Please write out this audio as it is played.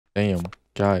Damn,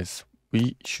 guys,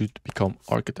 we should become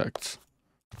architects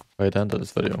by the end of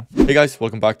this video. Hey guys,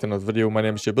 welcome back to another video. My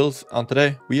name is Jbuilds, and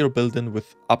today we are building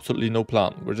with absolutely no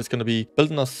plan. We're just going to be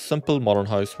building a simple modern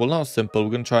house. Well, not simple.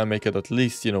 We're going to try and make it at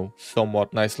least,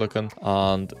 somewhat nice looking.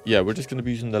 And yeah, we're just going to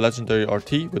be using the legendary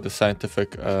RT with the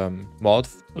scientific mod,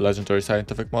 legendary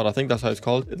scientific mod. I think that's how it's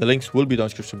called. The links will be down in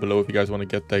the description below if you guys want to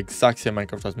get the exact same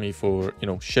Minecraft as me for,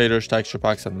 shaders, texture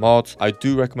packs, and mods. I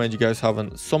do recommend you guys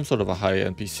having some sort of a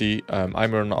high-end PC.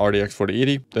 I'm on an RTX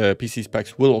 4080. The PC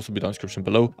specs will also be down in the description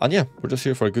below. And yeah, we're just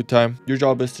here for a good time. Your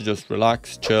job is to just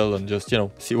relax, chill, and just,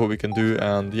 see what we can do.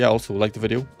 And yeah, also like the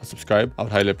video and subscribe. I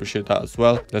would highly appreciate that as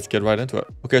well. Let's get right into it.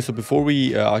 Okay, so before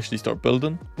we actually start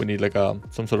building, we need like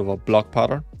some sort of a block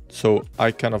pattern. So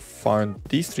I kind of found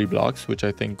these 3 blocks, which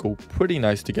I think go pretty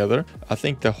nice together. I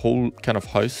think the whole kind of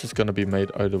house is going to be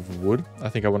made out of wood. I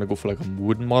think I want to go for like a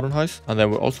wooden modern house. And then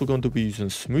we're also going to be using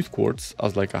smooth quartz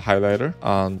as like a highlighter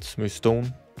and smooth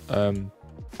stone.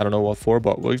 I don't know what for,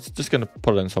 but we're just going to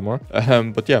put it in somewhere.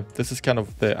 But yeah, this is kind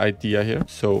of the idea here.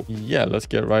 So yeah, let's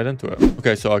get right into it.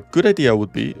 Okay, so a good idea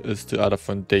would be is to add a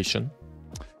foundation.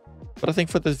 But I think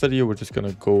for this video, we're just going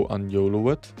to go and YOLO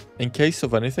it. In case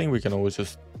of anything, we can always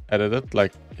just edit it,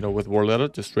 like, with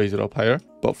Worldedit, just raise it up higher.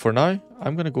 But for now,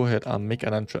 I'm going to go ahead and make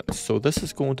an entrance. So this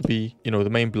is going to be, the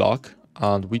main block.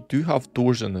 And we do have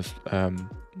doors in this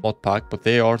mod pack, but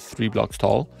they are 3 blocks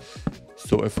tall.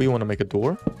 So if we want to make a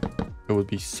door, it would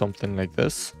be something like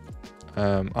this.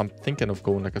 I'm thinking of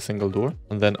going like a single door.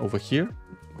 And then over here,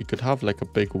 we could have like a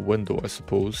big window, I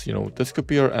suppose. This could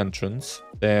be our entrance.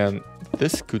 Then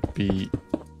this could be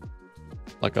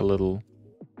like a little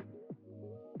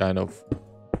kind of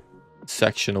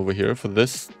section over here for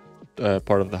this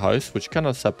part of the house, which kind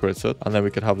of separates it. And then we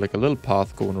could have like a little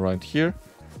path going around here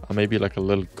and maybe like a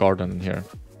little garden in here.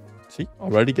 See,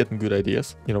 already getting good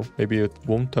ideas. Maybe it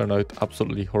won't turn out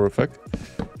absolutely horrific,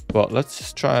 but let's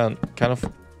just try and kind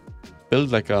of build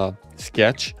like a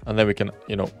sketch, and then we can,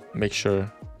 make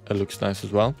sure it looks nice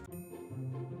as well.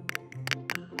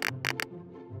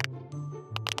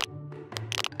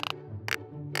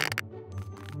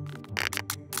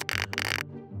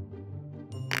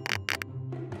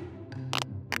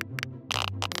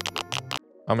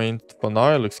 I mean, for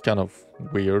now it looks kind of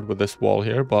weird with this wall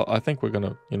here, but I think we're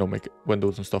gonna, make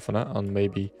windows and stuff in it and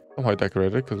maybe somehow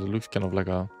decorate it because it looks kind of like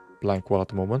a blank wall at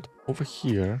the moment. Over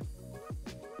here,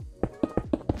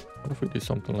 what if we do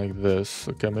something like this?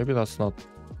 Okay, maybe that's not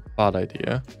a bad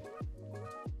idea.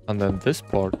 And then this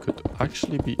part could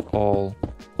actually be all...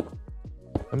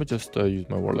 Let me just use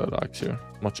my Worldedit axe here.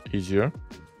 Much easier.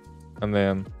 And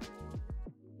then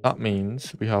that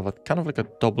means we have a kind of like a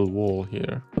double wall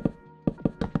here.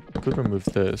 Could remove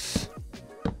this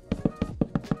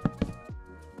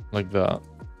like that.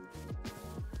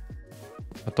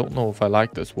 I don't know if I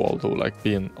like this wall though, like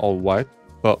being all white,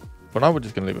 but for now we're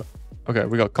just gonna leave it. Okay,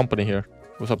 we got company here.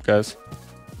 What's up, guys?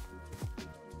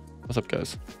 What's up,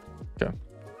 guys? Okay,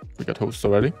 we got hosts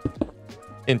already.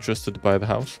 Interested to buy the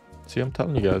house. See, I'm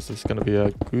telling you guys, this is gonna be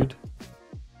a good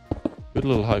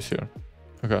little house here.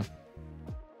 Okay.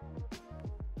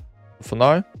 For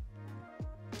now,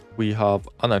 we have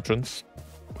an entrance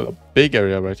with a big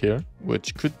area right here,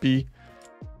 which could be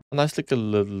a nice like a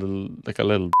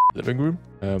little living room.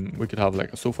 We could have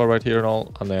like a sofa right here and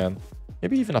all, and then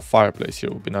maybe even a fireplace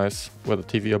here would be nice with a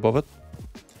TV above it.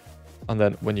 And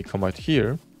then when you come out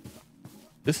here,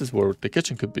 this is where the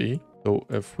kitchen could be. So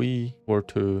if we were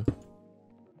to,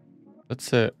 let's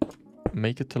say,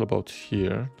 make it till about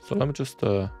here. So let me just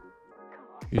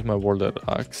use my Worldedit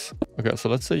axe. Okay, so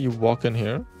let's say you walk in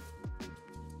here.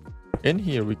 In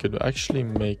here, we could actually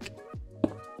make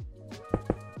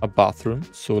a bathroom.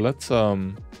 So let's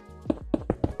highlight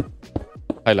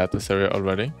this area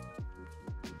already.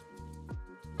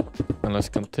 And let's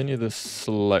continue this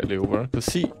slightly over. Because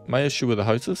see, my issue with the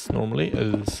houses normally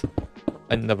is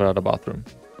I never had a bathroom.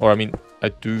 Or I mean, I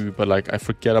do, but like I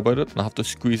forget about it and I have to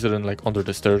squeeze it in like under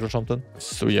the stairs or something.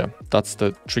 So yeah, that's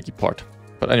the tricky part.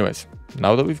 But anyways,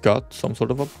 now that we've got some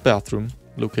sort of a bathroom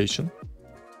location,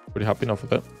 pretty happy enough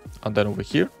with it. And then over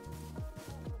here,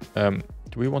 do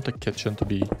we want the kitchen to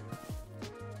be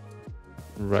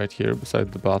right here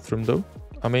beside the bathroom though?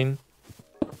 I mean,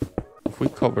 if we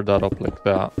cover that up like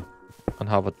that and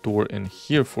have a door in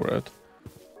here for it,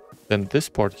 then this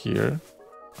part here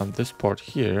and this part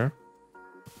here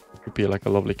would be like a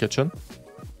lovely kitchen.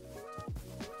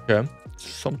 Okay,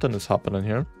 something is happening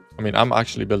here. I mean, I'm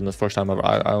actually building this first time ever.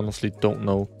 I honestly don't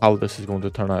know how this is going to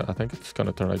turn out. I think it's going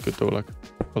to turn out good though. Like,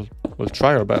 we'll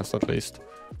try our best at least.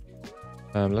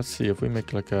 Let's see if we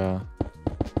make like a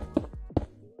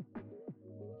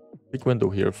big window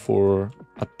here for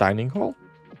a dining hall.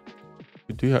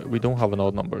 we don't have an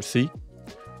odd number. See,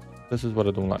 this is what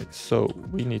I don't like. So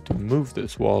we need to move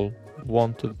this wall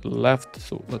one to the left.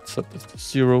 So let's set this to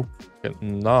 0. Okay,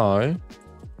 now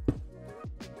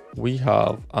we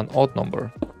have an odd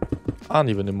number and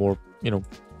even a more,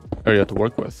 area to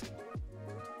work with.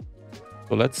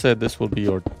 So let's say this will be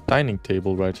your dining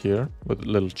table right here with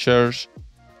little chairs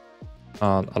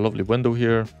and a lovely window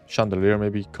here, chandelier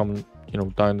maybe coming,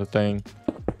 down the thing.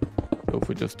 So if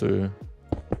we just do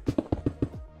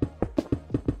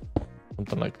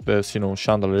something like this,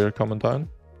 chandelier coming down.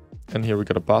 And here we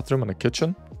got a bathroom and a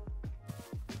kitchen.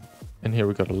 And here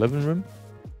we got a living room.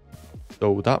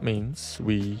 So that means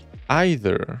we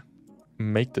either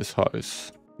make this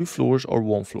house 2 floors or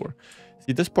 1 floor.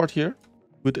 See, this part here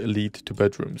would lead to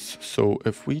bedrooms. So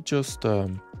if we just,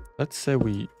 let's say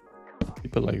we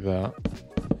keep it like that.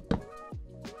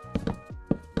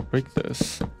 Break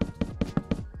this.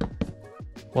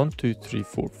 1, 2, 3,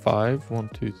 4, 5. 1,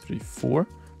 2, 3, 4.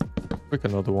 Break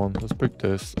another one. Let's break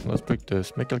this. And let's break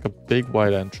this. Make like a big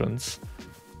wide entrance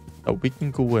that we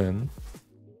can go in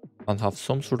and have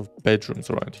some sort of bedrooms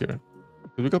around here.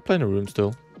 Because we got plenty of room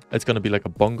still. It's going to be like a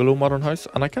bungalow modern house.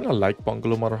 And I kind of like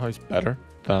bungalow modern house better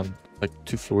than like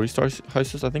 2 floor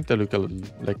houses. I think they look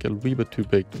like a wee bit too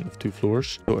big to have 2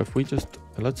 floors. So if we just,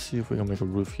 let's see if we can make a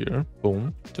roof here.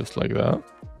 Boom. Just like that.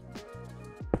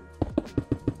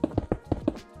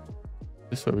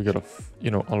 This way we got a,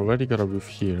 already got a roof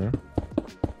here.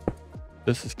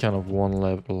 This is kind of 1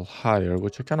 level higher,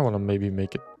 which I kind of want to maybe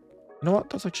make it, you know what?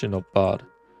 That's actually not bad.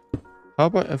 How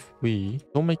about if we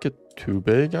don't make it too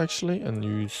big actually and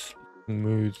use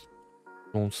smooth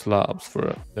stone slabs for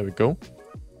it? There we go.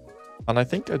 And I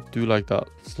think I do like that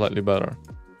slightly better.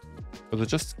 Because it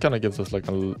just kind of gives us like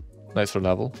a nicer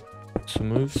level.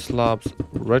 Smooth slabs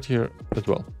right here as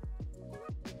well.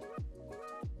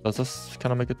 Does this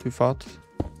kind of make it too fat?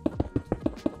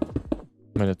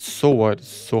 I mean, it's so wide, it's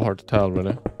so hard to tell,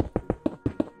 really.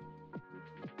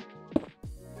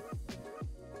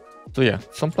 So yeah,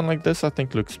 something like this I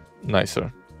think looks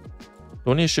nicer.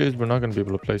 The only issue is we're not going to be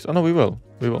able to place... Oh no, we will.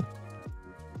 We will.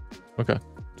 Okay,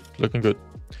 looking good.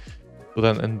 So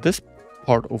then in this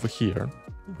part over here,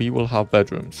 we will have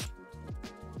bedrooms.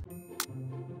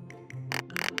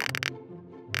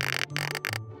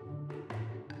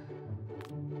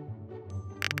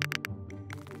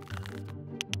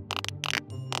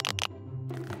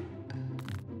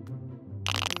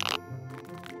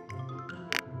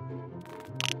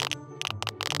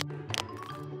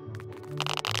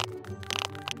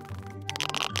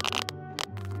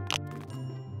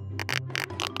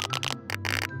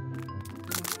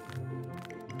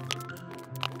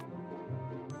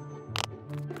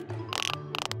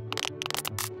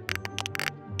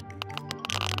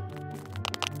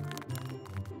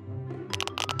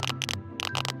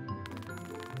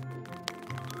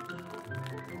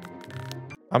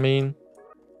 I mean,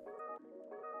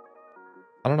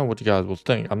 I don't know what you guys will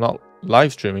think. I'm not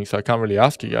live streaming, so I can't really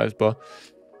ask you guys, but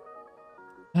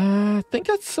I think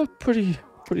that's a pretty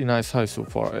nice house so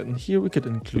far. And here we could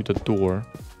include a door.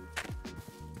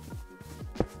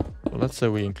 So let's say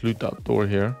we include that door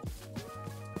here,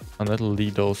 and it'll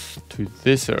lead us to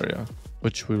this area,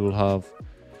 which we will have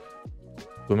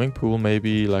swimming pool,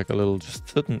 maybe like a little just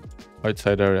sitting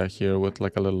outside area here with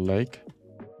like a little lake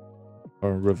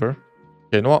or river.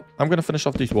 Okay, you know what? I'm gonna finish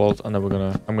off these walls and then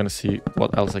I'm gonna see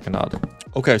what else I can add.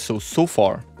 Okay, so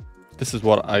far, this is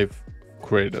what I've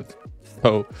created.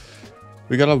 So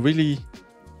we got a really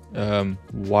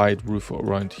wide roof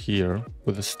around here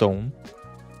with a stone.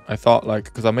 I thought like,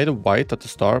 because I made it white at the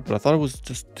start, but I thought it was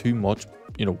just too much,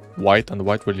 white, and the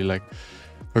white really like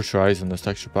hurts your eyes in this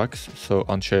texture packs, so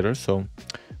on shaders. So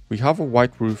we have a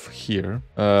white roof here,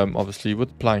 obviously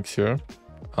with planks here,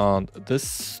 and this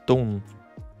stone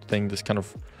thing, this kind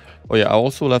of, oh yeah, I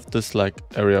also left this like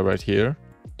area right here.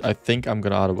 I think I'm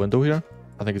gonna add a window here.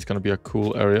 I think it's gonna be a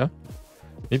cool area.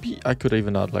 Maybe I could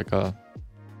even add like a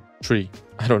tree.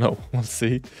 I don't know. We'll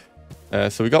see.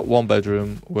 So we got 1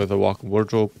 bedroom with a walk-in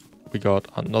wardrobe. We got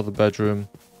another bedroom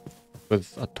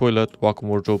with a toilet, walk-in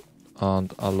wardrobe,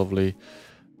 and a lovely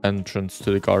entrance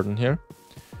to the garden here.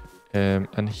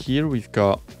 And here we've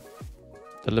got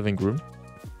the living room.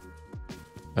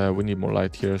 We need more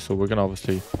light here, so we're gonna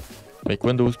obviously make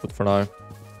windows, but for now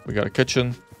we got a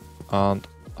kitchen and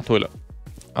a toilet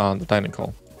and a dining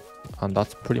hall, and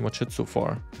that's pretty much it so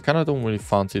far. I kind of don't really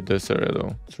fancy this area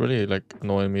though. It's really like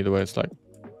annoying me the way it's like.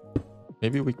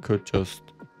 Maybe we could just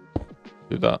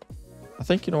do that. I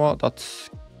think, you know what, that's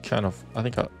kind of, I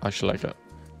think I actually like it.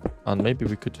 And maybe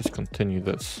we could just continue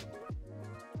this.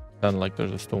 Then like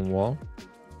there's a stone wall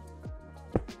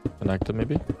connected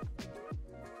maybe.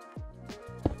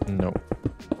 No.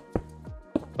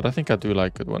 But I think I do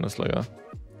like it when it's like that.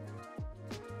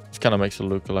 This kind of makes it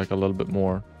look like a little bit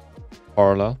more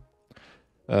parallel.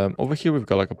 Over here we've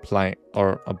got like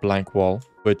a blank wall,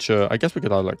 which I guess we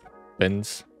could add like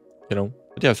bins, you know.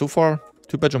 But yeah, so far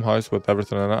 2-bedroom house with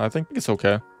everything in it. I think it's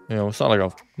okay. You know, it's not like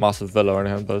a massive villa or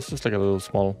anything, but it's just like a little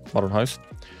small modern house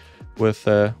with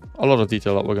a lot of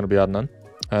detail that we're going to be adding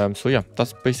in. So yeah,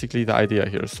 that's basically the idea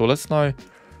here. So let's now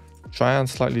try and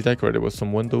slightly decorate it with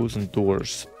some windows and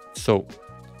doors. So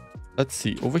let's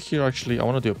see. Over here, actually, I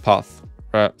want to do a path.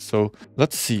 Right, so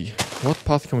let's see. What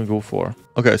path can we go for?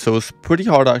 Okay, so it's pretty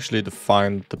hard actually to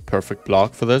find the perfect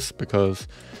block for this because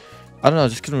I don't know, I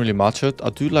just couldn't really match it. I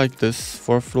do like this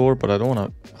for a floor, but I don't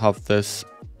want to have this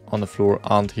on the floor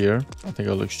and here. I think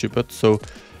it'll look stupid. So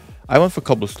I went for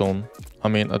cobblestone. I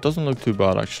mean, it doesn't look too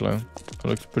bad actually. It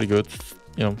looks pretty good.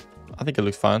 You know, I think it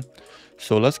looks fine.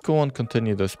 So let's go and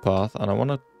continue this path. And I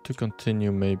wanted to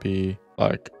continue maybe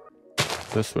like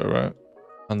this way, right?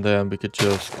 And then we could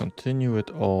just continue it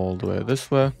all the way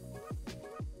this way.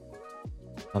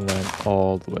 And then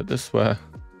all the way this way.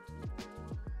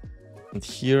 And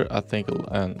here I think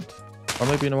it'll end. Or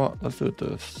maybe, you know what? Let's do it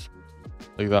this.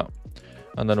 Like that.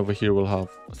 And then over here we'll have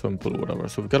a swimming pool or whatever.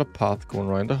 So we've got a path going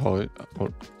around the house.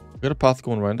 We've got a path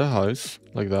going around the house.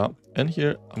 Like that. In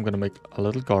here I'm going to make a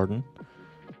little garden.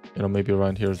 You know, maybe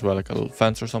around here as well. Like a little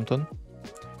fence or something.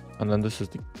 And then this is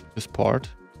this part.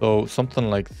 So something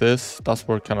like this, that's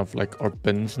where kind of like our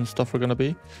bins and stuff are going to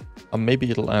be. And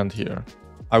maybe it'll end here.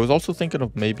 I was also thinking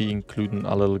of maybe including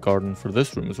a little garden for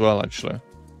this room as well, actually.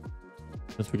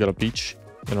 Since we got a beach,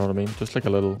 you know what I mean? Just like a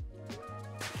little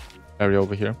area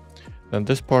over here. Then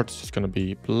this part is just going to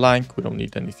be blank. We don't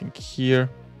need anything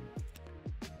here.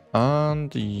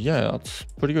 And yeah, that's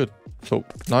pretty good. So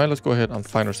now let's go ahead and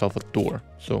find ourselves a door.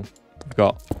 So we've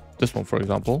got this one, for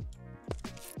example.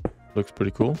 Looks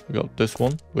pretty cool. We got this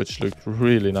one, which looks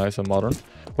really nice and modern.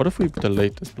 What if we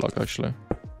delete this block actually?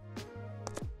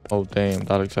 Oh damn,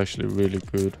 that looks actually really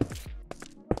good.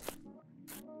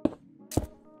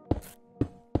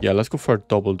 Yeah, let's go for a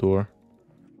double door.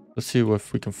 Let's see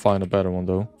if we can find a better one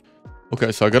though.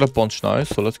 Okay, so I got a bunch now,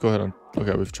 so let's go ahead and...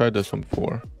 Okay, we've tried this one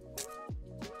before.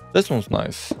 This one's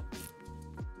nice.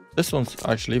 This one's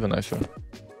actually even nicer.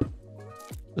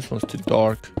 This one's too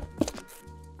dark.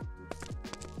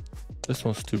 This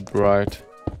one's too bright.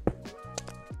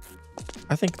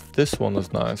 I think this one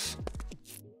is nice.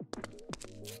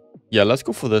 Yeah, let's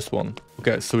go for this one.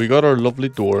 Okay, so we got our lovely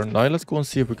door. Now let's go and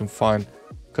see if we can find...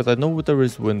 Because I know there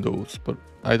is windows, but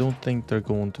I don't think they're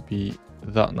going to be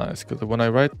that nice. Because when I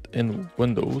write in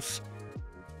windows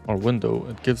or window,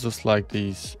 it gives us like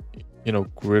these, you know,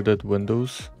 gridded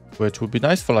windows, which would be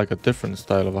nice for like a different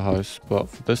style of a house. But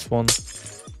for this one,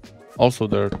 also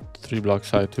they're 3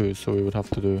 blocks high too, so we would have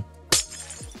to do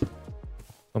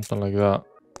something like that.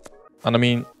 And I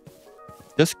mean,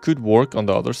 this could work on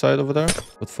the other side over there,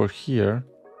 but for here,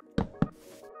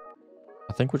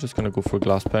 I think we're just gonna go for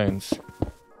glass panes.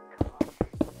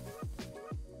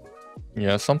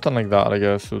 Yeah, something like that, I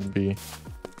guess, would be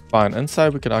fine.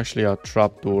 Inside, we could actually add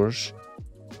trapdoors.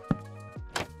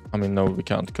 I mean, no, we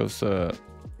can't, because the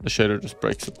shader just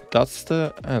breaks it. That's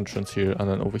the entrance here, and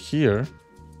then over here,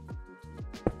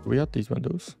 do we add these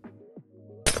windows?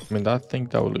 I mean, I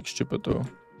think that would look stupid, though.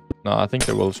 No, I think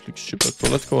it will look stupid. So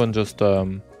let's go and just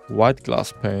white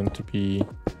glass pane to be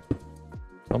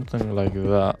something like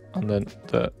that. And then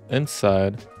the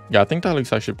inside, yeah, I think that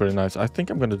looks actually pretty nice. I think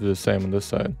I'm going to do the same on this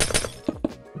side.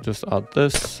 Just add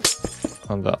this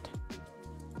and that.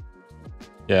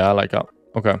 Yeah, I like that.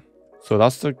 Okay, so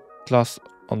that's the glass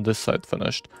on this side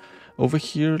finished. Over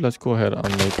here, let's go ahead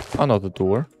and make another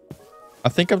door. I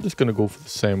think I'm just going to go for the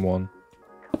same one.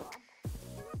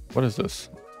 What is this?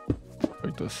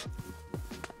 Like this.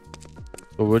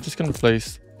 So we're just going to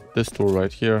place this door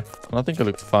right here. And I think it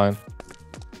looks fine.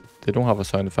 They don't have a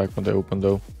sound effect when they open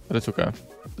though. But it's okay.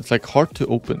 It's like hard to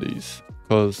open these,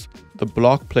 because the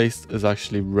block placed is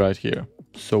actually right here.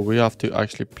 So we have to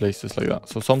actually place this like that.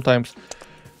 So sometimes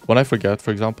when I forget,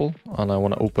 for example, and I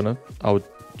want to open it, I would,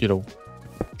 you know,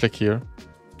 click here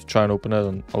to try and open it,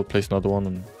 and I would place another one,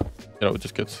 and you know, it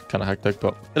just gets kind of hectic,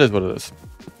 but it is what it is.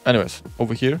 Anyways,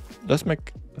 over here, let's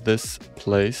make this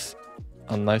place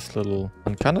a nice little,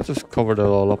 and kind of just cover it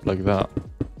all up like that.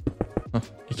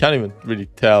 You can't even really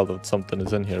tell that something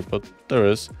is in here, but there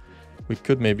is. We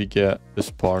could maybe get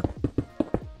this part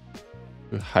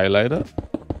to highlight it.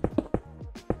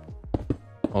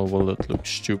 Or will it look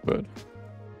stupid?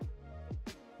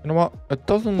 You know what? It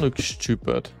doesn't look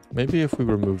stupid. Maybe if we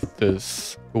remove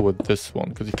this, go with this one,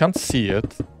 because you can't see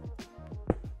it.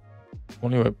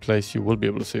 Only place you will be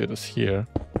able to see it is here.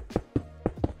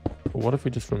 what if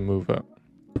we just remove it?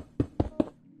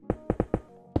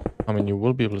 I mean, you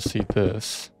will be able to see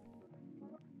this.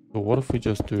 So what if we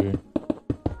just do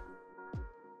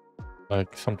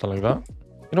like something like that?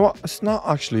 You know what? It's not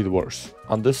actually the worst.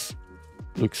 And this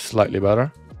looks slightly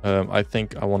better. I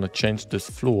think I want to change this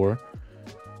floor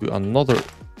to another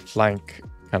plank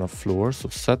kind of floor. So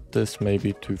set this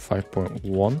maybe to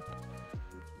 5.1.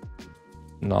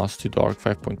 No, it's too dark.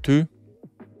 5.2.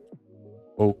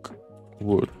 Oak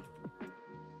wood.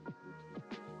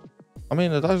 I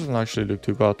mean, it doesn't actually look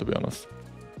too bad, to be honest.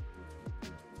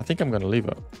 I think I'm going to leave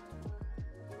it.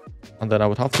 And then I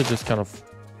would have to just kind of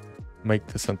make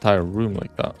this entire room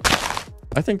like that.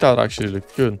 I think that actually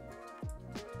looks good.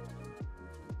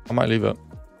 I might leave it.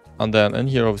 And then in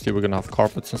here, obviously, we're going to have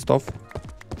carpets and stuff.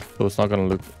 So it's not going to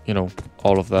look, you know,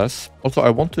 all of this. Also, I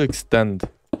want to extend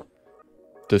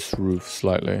this roof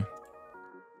slightly.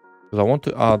 Because I want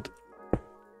to add...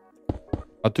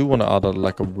 I do want to add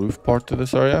like a roof part to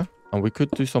this area. And we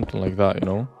could do something like that, you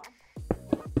know.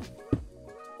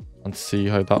 And see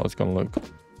how that was going to look.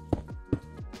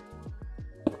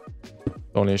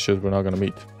 The only issue is we're not going to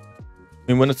meet.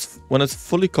 I mean, when it's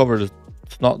fully covered,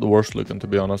 it's not the worst looking, to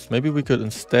be honest. Maybe we could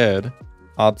instead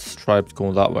add stripes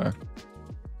going that way.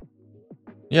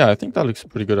 Yeah, I think that looks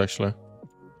pretty good, actually.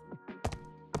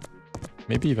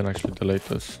 Maybe even actually delete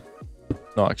this.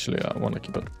 No, actually, I want to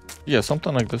keep it. Yeah,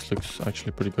 something like this looks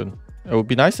actually pretty good. It would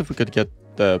be nice if we could get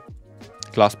the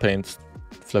glass panes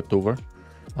flipped over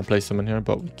and place them in here,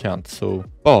 but we can't. So,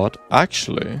 but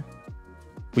actually,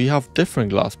 we have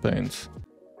different glass panes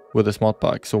with this mod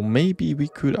pack. So maybe we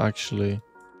could actually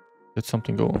get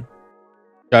something going.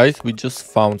 Guys, we just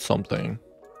found something.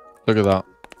 Look at that.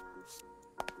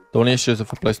 The only issue is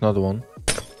if I place another one.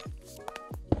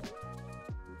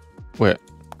 Wait,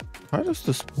 how does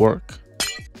this work?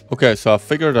 Okay, so I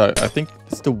figured out. I think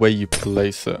it's the way you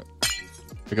place it.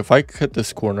 Like if I hit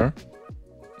this corner,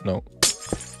 no.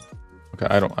 Okay,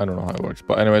 I don't know how it works.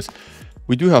 But anyways,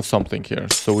 we do have something here,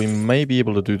 so we may be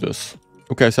able to do this.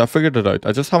 Okay, so I figured it out.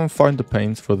 I just haven't found the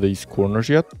panes for these corners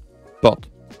yet. But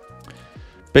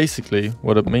basically,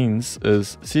 what it means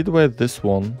is, see the way this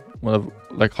one,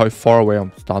 like how far away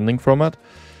I'm standing from it,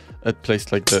 it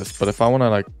placed like this. But if I want to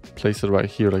like place it right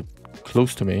here, like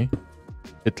close to me,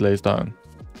 it lays down.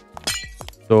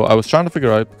 So I was trying to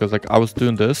figure out, because like I was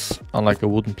doing this on like a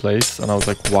wooden place, and I was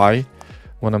like, why?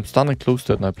 When I'm standing close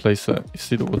to it and I place it, you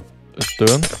see what it's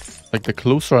doing? Like the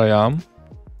closer I am,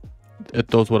 it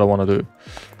does what I want to do.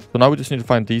 So now we just need to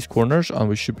find these corners and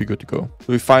we should be good to go. So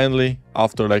we finally,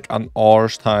 after like an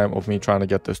hour's time of me trying to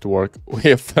get this to work, we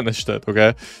have finished it,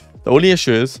 okay? The only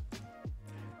issue is,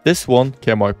 this one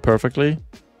came out perfectly.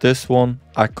 This one,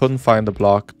 I couldn't find the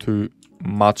block to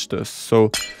match this.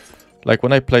 So like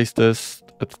when I place this,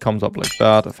 it comes up like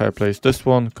that. If I place this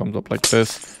one, it comes up like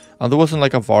this. And there wasn't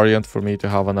like a variant for me to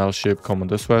have an L shape coming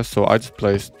this way. So I just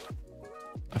placed,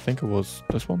 I think it was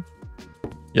this one.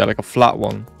 Yeah, like a flat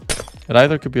one. It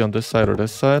either could be on this side or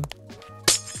this side.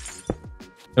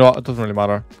 You know what? It doesn't really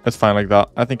matter. It's fine like that.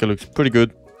 I think it looks pretty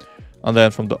good. And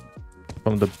then from the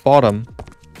bottom,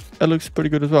 it looks pretty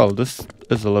good as well. This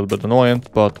is a little bit annoying,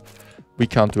 but we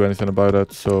can't do anything about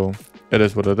it. So it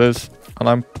is what it is. And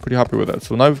I'm pretty happy with it.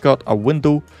 So now we've got a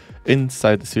window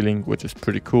inside the ceiling, which is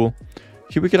pretty cool.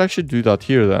 Here we could actually do that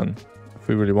here then, if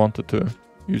we really wanted to.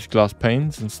 Use glass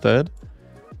panes instead.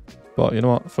 But you know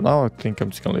what? For now, I think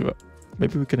I'm just going to leave it.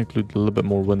 Maybe we can include a little bit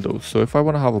more windows. So if I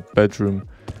want to have a bedroom,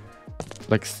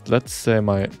 like let's say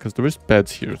because there is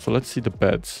beds here. So let's see the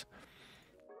beds.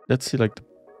 Let's see like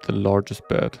the largest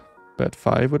bed. Bed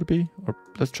 5 would it be? Or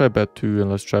let's try bed 2 and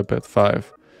let's try bed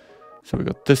 5. So we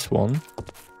got this one.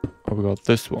 Or we got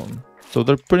this one. So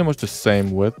they're pretty much the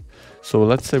same width. So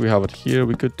let's say we have it here.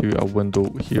 We could do a window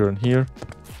here and here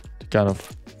to kind of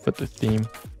fit the theme.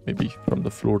 Maybe from the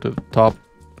floor to the top,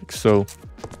 like so.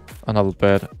 And have a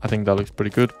bed. I think that looks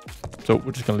pretty good. So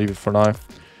we're just gonna leave it for now.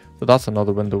 So that's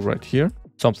another window right here.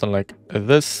 Something like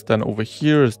this. Then over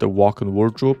here is the walk-in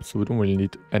wardrobe. So we don't really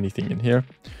need anything in here.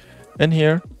 In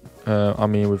here, I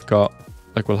mean, we've got,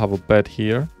 like we'll have a bed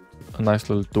here. A nice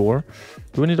little door.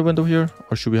 Do we need a window here?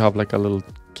 Or should we have like a little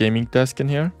gaming desk in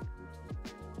here?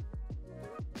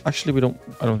 Actually,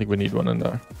 I don't think we need one in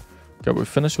there. Okay, we're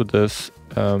finished with this.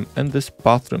 In this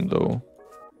bathroom though,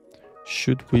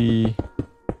 should we...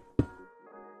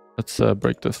 Let's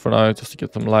break this for now just to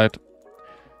get some light.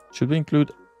 Should we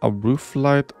include a roof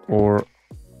light or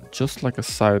just like a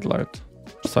side light?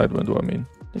 Side window, I mean.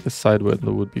 I think a side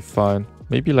window would be fine.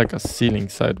 Maybe like a ceiling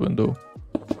side window.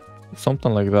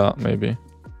 Something like that, maybe.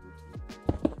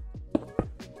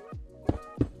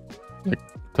 Like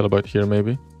till about here,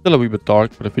 maybe. Still a wee bit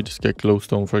dark, but if we just get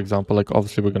glowstone, for example, like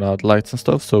obviously we're gonna add lights and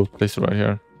stuff, so place it right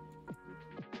here.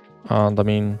 And I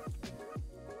mean,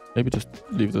 maybe just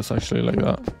leave this actually like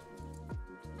that.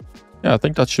 Yeah, I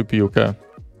think that should be okay.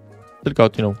 Still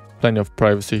got, you know, plenty of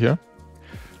privacy here.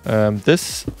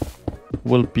 This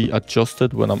will be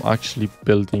adjusted when I'm actually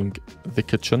building the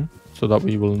kitchen, so that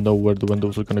we will know where the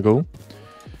windows are gonna go.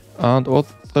 And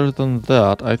other than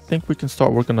that, I think we can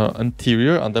start working on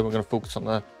interior, and then we're gonna focus on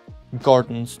the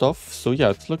garden stuff. So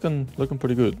yeah, it's looking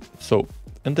pretty good. So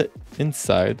in the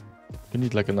inside, we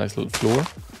need like a nice little floor.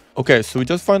 Okay, so we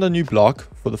just found a new block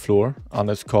for the floor, and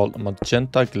it's called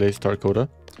magenta glazed terracotta,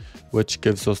 which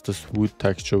gives us this wood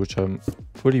texture, which I'm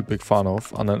pretty big fan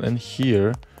of. And then in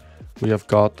here we have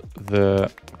got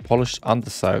the polished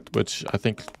andesite, which I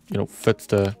think, you know, fits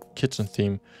the kitchen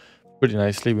theme pretty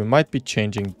nicely. We might be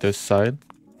changing this side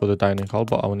for the dining hall,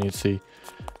 but I will need to see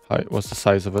what's the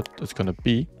size of it it's gonna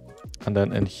be. And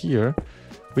then in here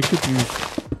we could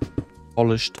use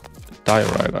polished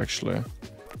diorite actually,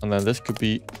 and then this could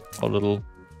be a little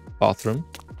bathroom.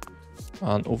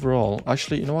 And overall,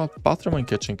 actually, you know what, bathroom and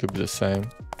kitchen could be the same.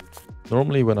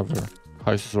 Normally whenever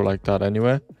houses are like that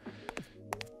anyway,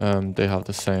 they have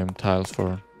the same tiles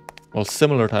for, well,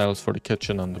 similar tiles for the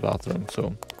kitchen and the bathroom,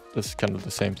 so this is kind of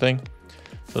the same thing.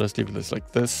 So let's leave this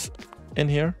like this. In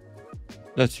here,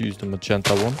 let's use the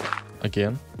magenta one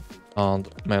again. And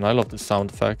man, I love the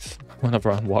sound effects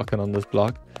whenever I'm walking on this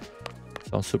block.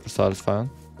 Sounds super satisfying.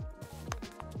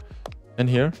 In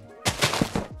here,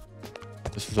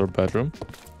 this is our bedroom,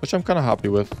 which I'm kind of happy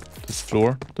with this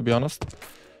floor, to be honest.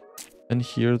 In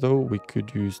here though, we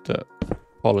could use the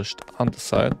polished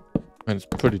andesite, and it's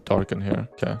pretty dark in here.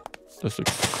 Okay, this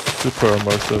looks super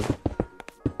immersive.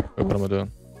 Wait, what am I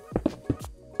doing?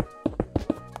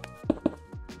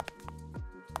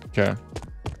 Okay.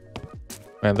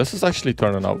 Man, this is actually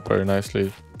turning out very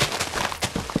nicely.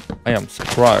 I am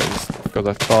surprised, because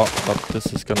I thought that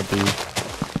this is gonna be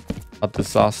a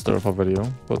disaster of a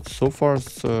video, but so far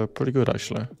it's pretty good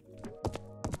actually.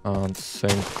 And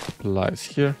same applies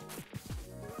here.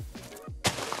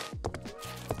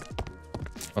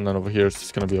 And then over here it's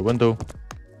just gonna be a window.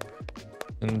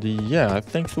 And yeah, I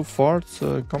think so far it's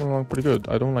coming along pretty good.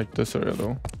 I don't like this area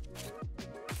though.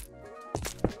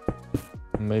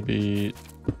 Maybe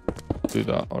do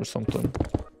that or something.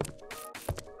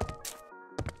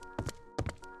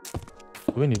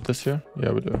 Do we need this here?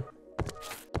 Yeah, we do.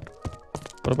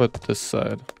 What about this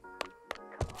side?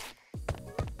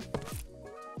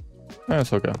 Yeah,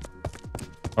 it's okay.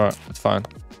 Alright, it's fine.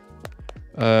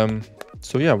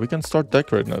 So yeah, we can start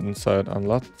decorating it inside, and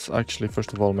let's actually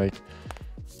first of all make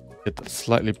it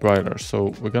slightly brighter.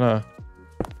 So we're gonna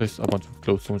place a bunch of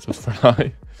glowstone just for now.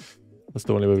 That's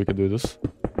the only way we can do this.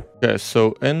 Okay,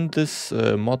 so in this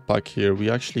mod pack here, we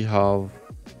actually have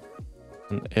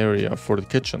an area for the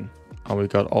kitchen, and we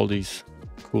got all these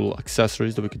cool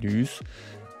accessories that we can use.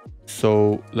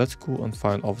 So let's go and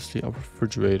find obviously a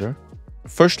refrigerator.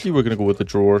 Firstly, we're gonna go with the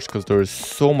drawers, because there is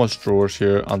so much drawers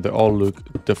here and they all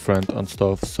look different and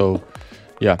stuff. So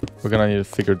yeah, we're gonna need to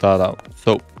figure that out.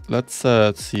 So let's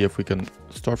see if we can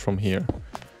start from here.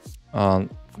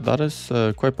 And that is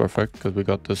quite perfect, because we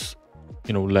got this,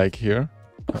 you know, leg here,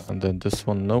 and then this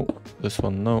one no, this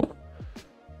one no.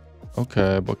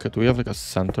 Okay, but do we have like a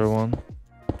center one?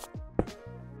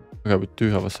 Okay, we do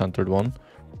have a centered one,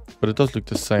 but it does look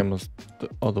the same as the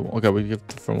other one. Okay, we have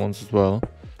different ones as well.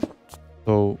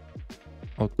 So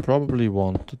I would probably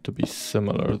want it to be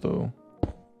similar though.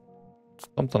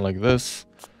 Something like this.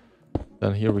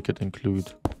 Then here we could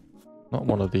include not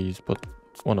one of these, but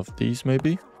one of these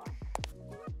maybe.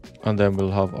 And then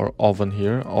we'll have our oven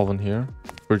here,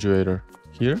 refrigerator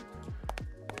here.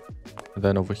 And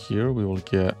then over here we will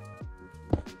get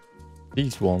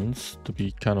these ones to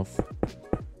be kind of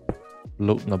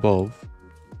floating above.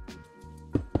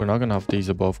 We're not gonna have these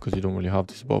above because you don't really have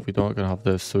these above. We're not gonna have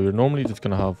this, so you're normally just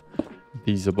gonna have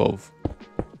these above.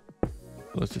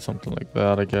 Let's do something like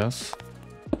that, I guess.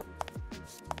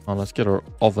 And let's get our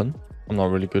oven. I'm not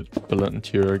really good at building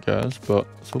interior, guys, but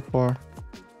so far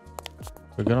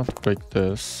we're gonna have to break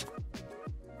this.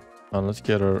 And let's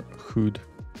get our hood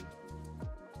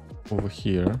over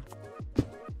here.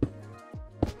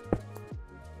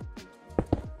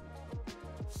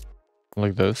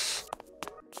 Like this.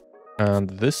 And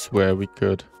this way we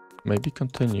could maybe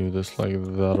continue this like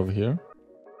that over here.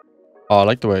 Oh, I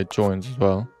like the way it joins as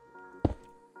well.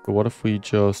 But what if we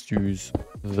just use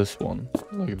this one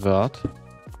like that?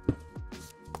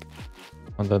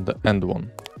 And then the end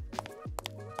one.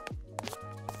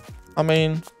 I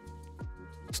mean,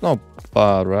 it's not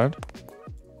bad, right?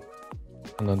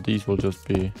 And then these will just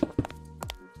be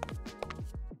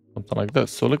like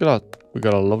this. So look at that. We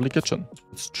got a lovely kitchen.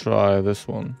 Let's try this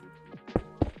one.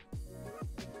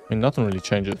 I mean, nothing really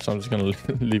changes, so I'm just going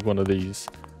to leave one of these.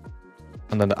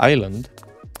 And then the island,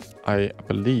 I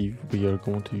believe we are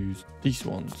going to use these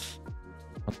ones.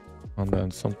 And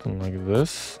then something like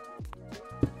this.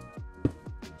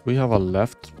 We have a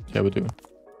left. Yeah, we do.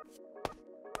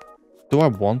 Do I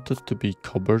want it to be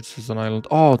cupboards as an island?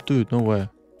 Oh, dude, no way.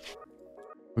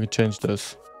 We can change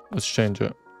this. Let's change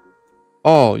it.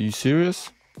 Oh, you serious?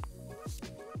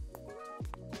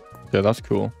 Yeah, that's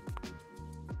cool.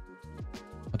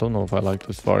 I don't know if I like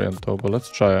this variant though, but let's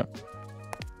try it.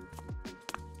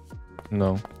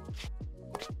 No.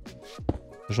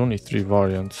 There's only 3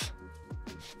 variants.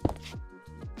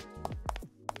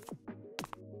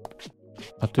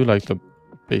 I do like the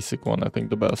basic one, I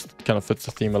think the best. It kind of fits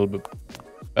the theme a little bit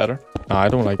better. Nah, I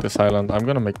don't like this island. I'm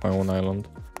gonna make my own island.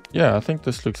 Yeah, I think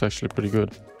this looks actually pretty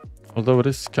good. Although it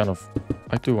is kind of...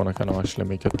 I do want to kind of actually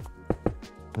make it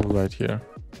right here.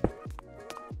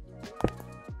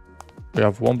 We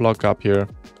have 1 block gap here,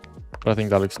 but I think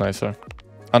that looks nicer.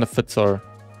 And it fits our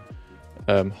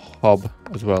hub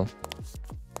as well.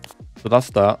 So that's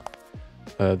that.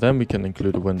 Then we can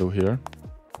include a window here.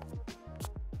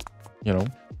 You know.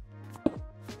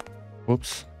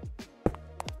 Whoops.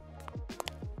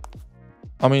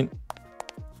 I mean,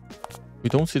 we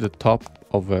don't see the top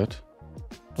of it.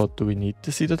 But do we need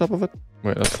to see the top of it?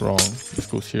 Wait, that's wrong. This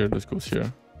goes here, this goes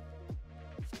here.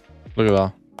 Look at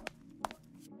that.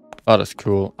 That is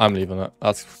cool. I'm leaving it.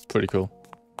 That's pretty cool.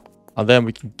 And then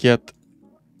we can get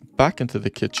back into the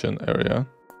kitchen area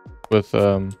with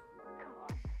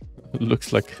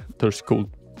looks like there's cold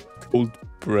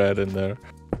bread in there.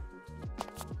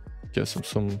 Get some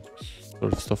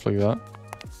sort of stuff like that.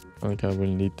 I think I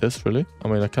really need this really. I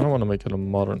mean, I kind of want to make it a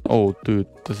modern... Oh, dude,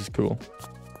 this is cool.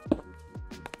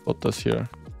 Put this here.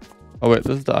 Oh wait,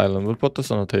 this is the island. We'll put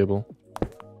this on a table.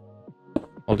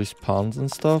 All these pans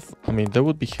and stuff. I mean, they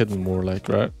would be hidden more like,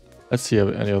 right? Let's see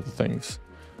any other things.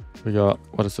 We got...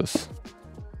 What is this?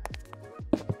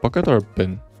 A bucket or a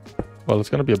bin? Well, it's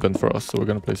going to be a bin for us, so we're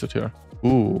going to place it here.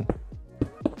 Ooh.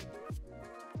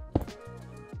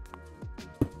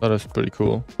 That is pretty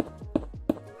cool.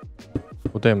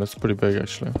 Oh damn, it's pretty big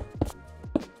actually.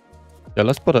 Yeah,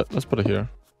 let's put it here.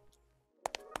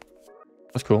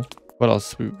 That's cool. What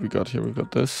else we got here? We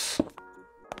got this.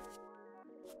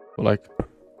 Like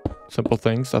simple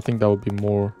things. I think that would be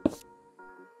more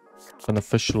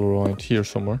beneficial around here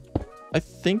somewhere. I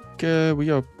think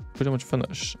we are pretty much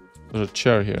finished. There's a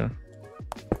chair here.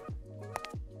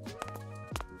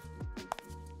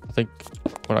 I think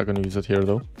we're not going to use it here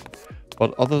though.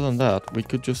 But other than that, we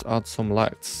could just add some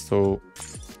lights. So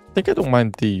I think I don't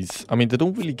mind these. I mean, they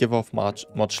don't really give off much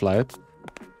light.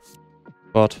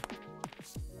 But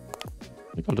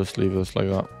I think I'll just leave this like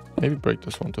that. Maybe break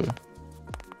this one too.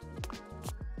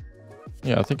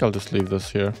 Yeah, I think I'll just leave this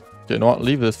here. Okay, you know what?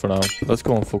 Leave this for now. Let's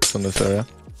go and focus on this area.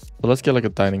 So let's get like a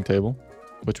dining table,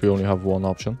 which we only have one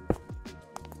option.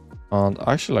 And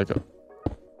I actually like it.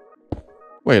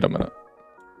 Wait a minute.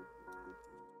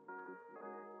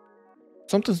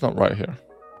 Something's not right here.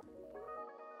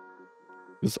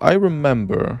 Because I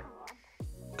remember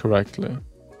correctly.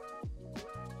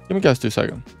 Give me guys 2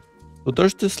 seconds. So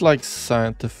there's this like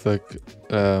scientific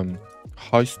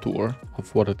house tour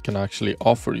of what it can actually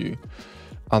offer you.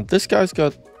 And this guy's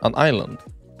got an island.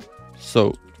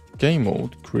 So game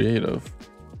mode, creative.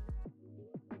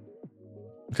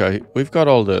 Okay, we've got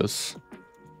all this.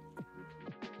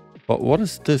 But what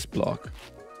is this block?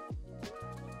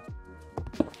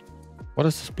 What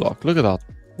is this block? Look at that.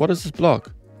 What is this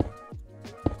block?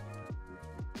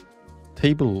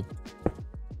 Table.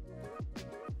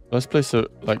 Let's place it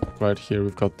like right here.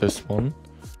 We've got this one.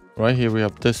 Right here we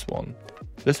have this one.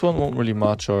 This one won't really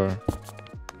match our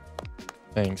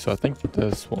thing. So I think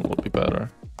this one would be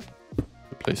better.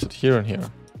 We place it here and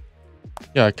here.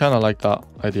 Yeah, I kind of like that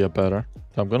idea better.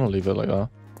 So I'm going to leave it like that.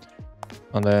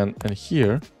 And then in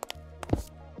here.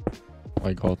 Oh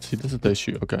my god. See, this is the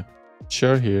issue. Okay.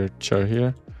 Chair here, chair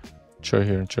here, chair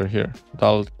here, and chair here.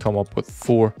 That'll come up with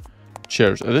 4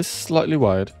 chairs. It is slightly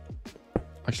wide.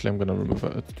 Actually, I'm gonna remove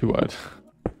it. It's too wide.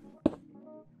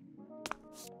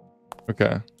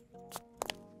 Okay.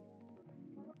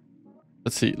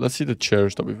 Let's see the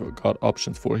chairs that we've got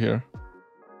options for here.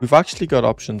 We've actually got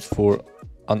options for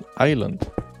an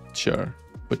island chair,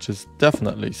 which is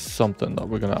definitely something that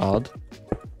we're gonna add.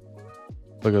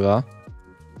 Look at that.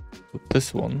 With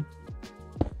this one.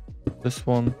 This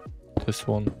one, this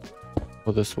one,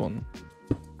 or this one.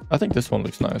 I think this one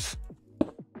looks nice.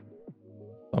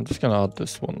 I'm just gonna add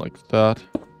this one like that.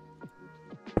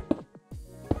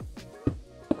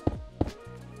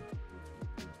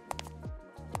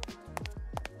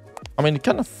 I mean, it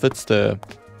kind of fits the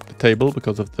table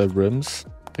because of the rims.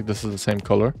 I think this is the same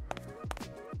color.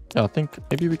 Yeah, I think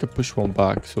maybe we could push one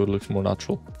back so it looks more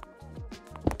natural.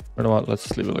 You know what?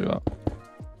 Let's leave it like that.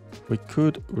 We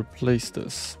could replace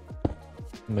this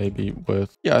maybe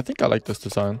with... Yeah, I think I like this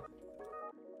design.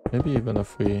 Maybe even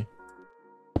if we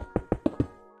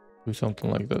do something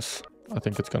like this, I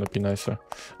think it's going to be nicer.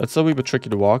 It's a wee bit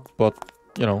tricky to walk, but,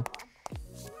 you know,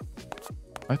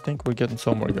 I think we're getting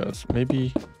somewhere, guys.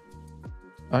 Maybe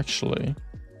actually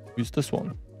use this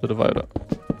one to divide it.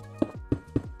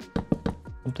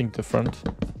 Something different.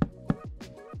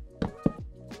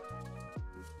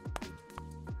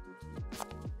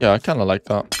 Yeah, I kind of like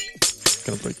that.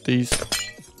 Gonna break these.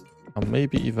 And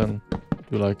maybe even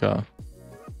do like a...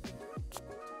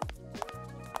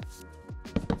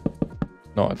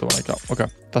 No, I don't like that. Okay,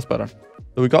 that's better.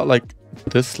 So we got like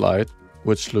this slide,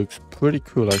 which looks pretty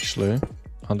cool actually.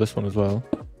 And this one as well.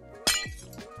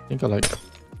 I think I like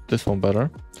this one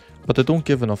better. But they don't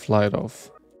give enough light off.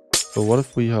 So what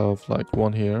if we have like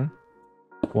one here,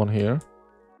 one here?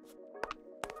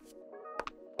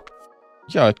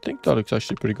 Yeah, I think that looks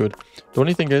actually pretty good. The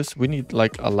only thing is we need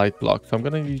like a light block. So I'm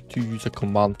going to need to use a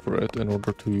command for it in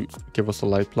order to give us a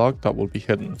light block that will be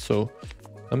hidden. So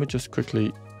let me just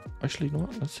quickly... Actually, you know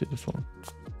what? Let's see this one.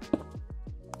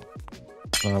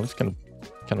 It's kind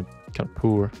of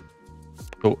poor.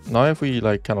 So now if we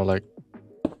like kind of like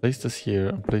place this here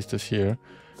and place this here,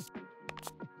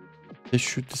 this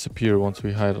should disappear once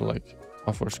we hide it like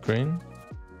off our screen.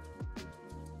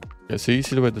 Yeah, so you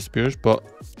see the way it disappears, but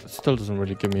it still doesn't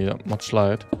really give me that much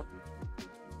light.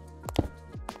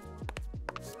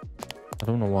 I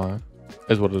don't know why.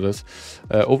 Is what it is.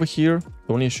 Over here,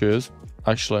 the only issue is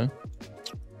actually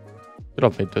could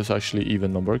have made this actually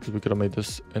even number, because we could have made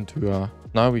this into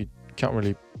now we can't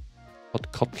really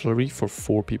put cutlery for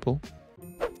 4 people.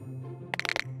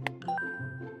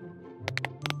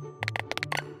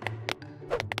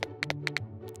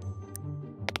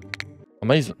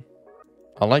 Amazing.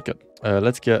 I like it.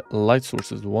 Let's get light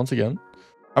sources once again.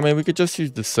 I mean, we could just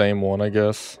use the same one, I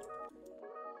guess.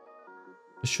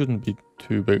 It shouldn't be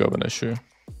too big of an issue.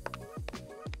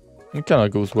 It kind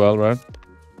of goes well, right?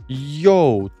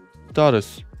 Yo, that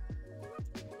is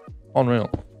unreal.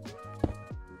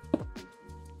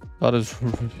 That is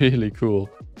really cool.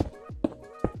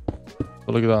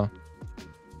 So look at that.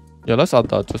 Yeah, let's add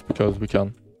that just because we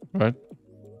can, right?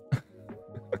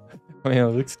 I mean, it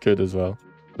looks good as well.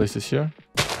 Place this here.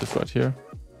 This right here.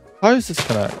 How is this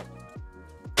connect?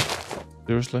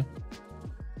 Seriously?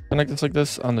 Connect this like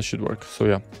this and this should work. So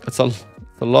yeah, it's a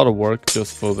lot of work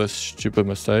just for this stupid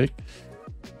mistake.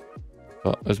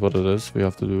 But it's what it is. We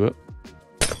have to do it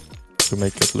to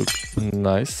make it look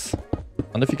nice.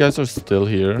 And if you guys are still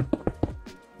here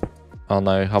and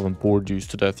I haven't bored you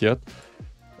to death yet,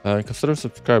 consider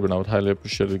subscribing. I would highly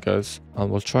appreciate it, guys.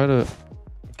 And we'll try to...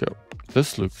 Okay,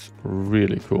 this looks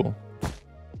really cool.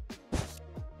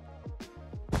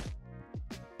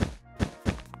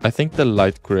 I think the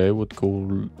light gray would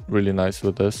go really nice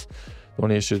with this. The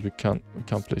only issue is we can't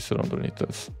place it underneath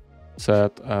this.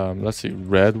 Set, let's see,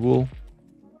 red wool.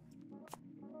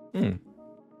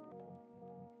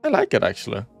 I like it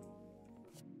actually.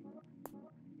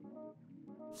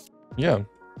 Yeah,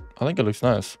 I think it looks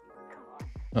nice.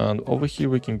 And over here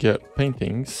we can get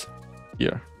paintings.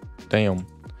 Here. Damn.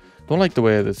 Don't like the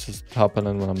way this is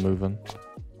happening when I'm moving.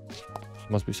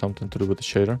 Must be something to do with the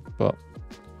shader, but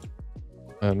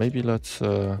maybe let's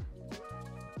see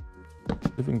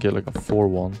if we can get like a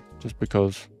 4-1 just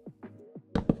because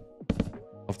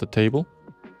of the table.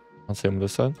 And same on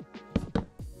this side.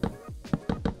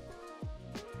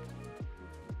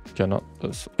 Okay, not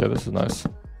this. Okay, this is nice.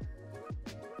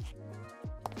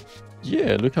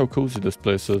 Yeah, look how cozy this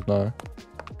place is now.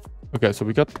 Okay, so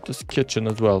we got this kitchen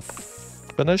as well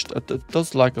finished. It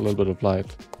does lack a little bit of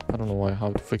light. I don't know why,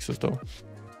 how to fix this though.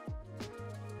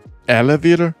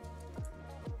 Elevator?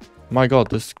 My god,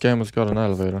 this game has got an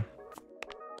elevator.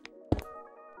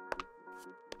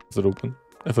 Is it open?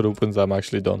 If it opens, I'm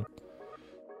actually done.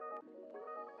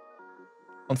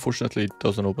 Unfortunately, it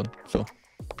doesn't open, so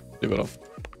leave it off.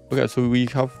 Okay, so we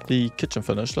have the kitchen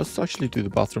finished. Let's actually do the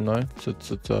bathroom now. So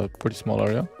it's a pretty small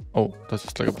area. Oh, that's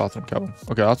just like a bathroom cabin.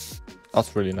 Okay,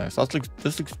 that's really nice.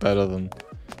 This looks better than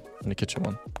the kitchen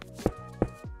one.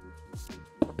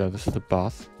 Yeah, this is the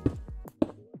bath.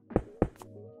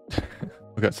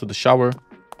 Okay, so the shower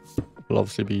will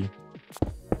obviously be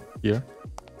here.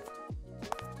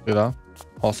 Look at that.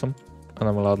 Awesome. And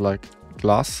then we'll add like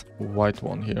glass white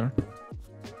one here,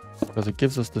 because it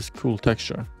gives us this cool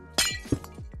texture.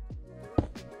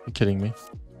 You're kidding me?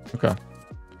 Okay.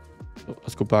 So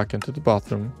let's go back into the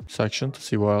bathroom section to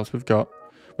see what else we've got.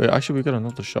 Wait, actually we got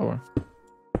another shower.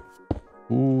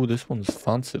 Ooh, this one's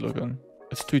fancy looking.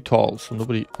 It's too tall, so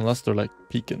nobody, unless they're like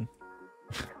peeking.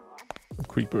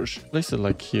 Creepers. Place it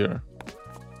like here,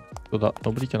 so that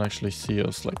nobody can actually see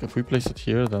us. Like if we place it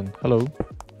here, then hello.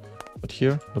 But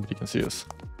here, nobody can see us.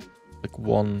 Like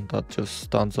one that just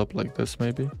stands up like this,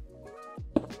 maybe.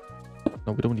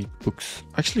 No, we don't need books.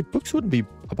 Actually, books wouldn't be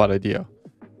a bad idea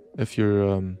if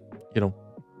you're, you know,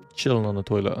 chilling on the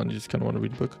toilet and you just kind of want to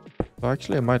read a book. But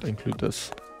actually, I might include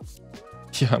this.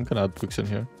 Yeah, I'm gonna add books in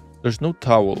here. There's no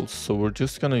towels, so we're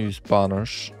just gonna use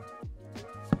banners.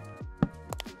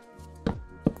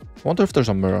 I wonder if there's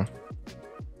a mirror.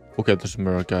 Okay, there's a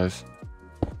mirror, guys.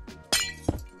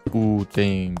 Ooh,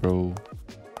 dang, bro.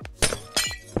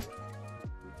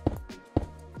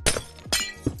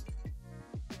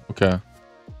 Okay.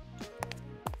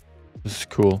 This is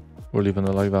cool. We're leaving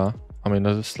it like that. I mean,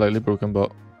 this is slightly broken,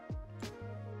 but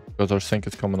because our sink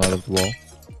is coming out of the wall.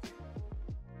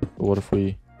 But what if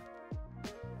we...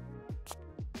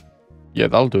 Yeah,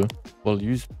 that'll do. We'll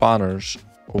use banners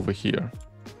over here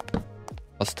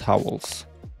as towels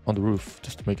on the roof,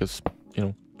 just to make us, you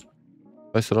know,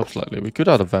 spice it up slightly. We could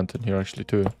add a vent in here actually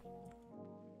too.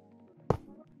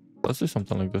 Let's do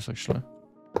something like this actually.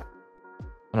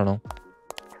 I don't know.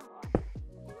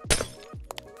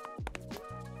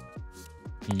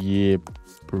 Yeah,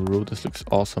 bro, this looks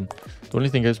awesome. The only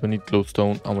thing is we need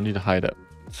glowstone and we need to hide it.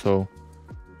 So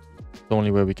the only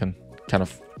way we can kind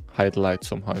of hide light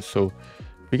somehow. So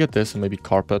we get this and maybe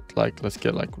carpet, like let's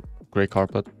get like gray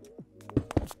carpet.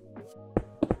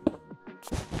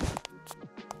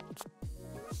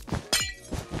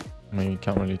 I mean, you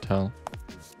can't really tell.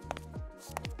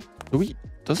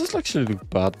 Does this actually look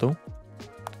bad though?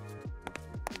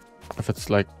 If it's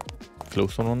like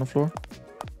glowstone on the floor?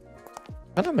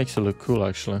 Kinda makes it look cool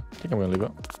actually. I think I'm gonna leave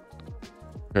it.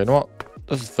 Okay, you know what?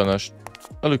 This is finished.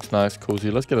 It looks nice,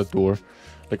 cozy. Let's get a door.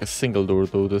 Like a single door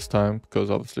though this time, because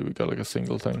obviously we got like a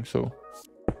single thing, so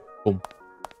boom.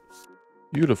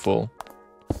 Beautiful.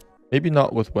 Maybe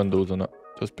not with windows in it,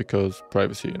 just because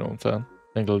privacy, you know what I'm saying?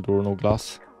 Single door, no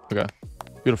glass. Okay,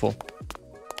 beautiful.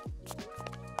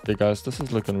 Okay guys, this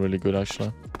is looking really good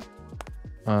actually.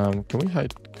 Can we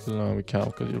hide? No, we can't,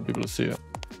 because you'll be able to see it.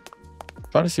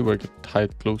 Trying to see where I could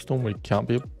hide glowstone where you can't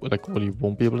be, like where you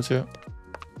won't be able to see it.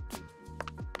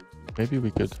 Maybe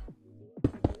we could.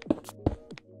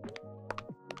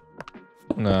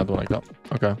 Nah, I don't like that.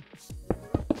 Okay.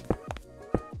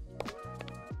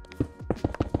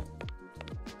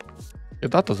 Yeah,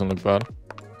 that doesn't look bad.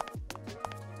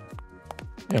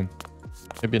 Yeah.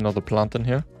 Maybe another plant in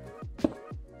here.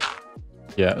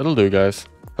 Yeah, it'll do, guys.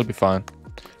 It'll be fine.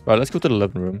 Right, let's go to the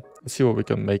living room. Let's see what we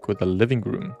can make with the living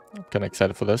room. I'm kind of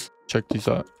excited for this. Check these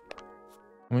out.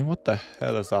 I mean, what the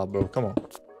hell is that, bro? Come on.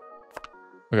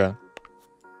 Okay.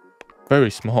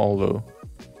 Very small, though.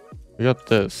 We got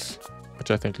this, which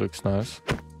I think looks nice.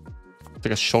 It's like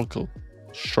a shulkle.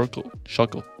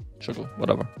 Shulkle,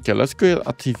 whatever. Okay, let's get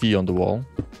a TV on the wall.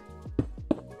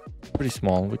 Pretty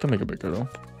small. We can make it bigger, though.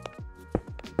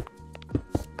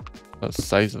 That's the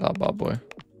size of that bad boy.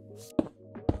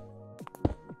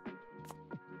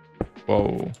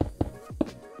 Whoa.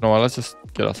 No, let's just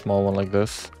get a small one like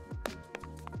this.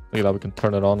 Look at that, we can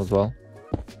turn it on as well.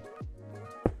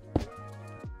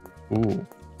 Ooh.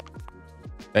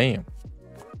 Damn.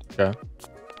 Okay.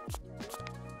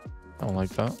 I don't like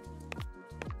that.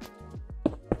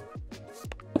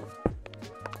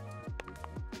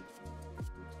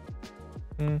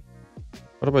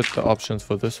 What about the options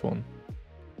for this one?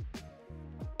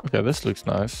 Okay, this looks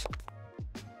nice.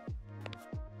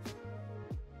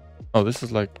 Oh, this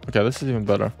is like... Okay, this is even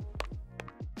better.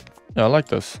 Yeah, I like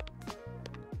this.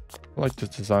 I like this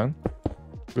design.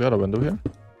 We got a window here.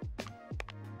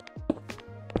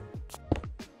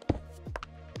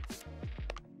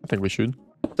 I think we should.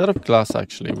 Instead of glass,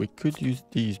 actually, we could use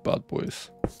these bad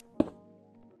boys.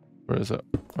 Where is it?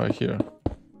 Right here.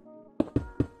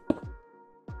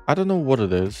 I don't know what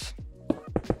it is,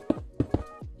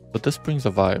 but this brings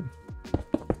a vibe.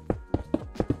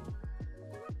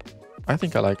 I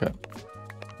think I like it.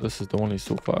 This is the only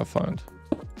sofa I found.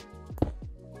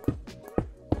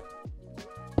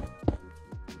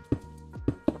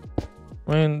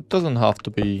 I mean, it doesn't have to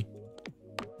be,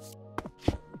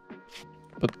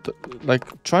 but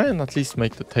like, try and at least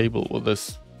make the table with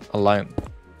this aligned.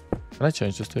 Can I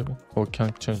change this table? Or can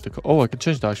I change the... Oh, I can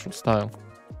change the actual style.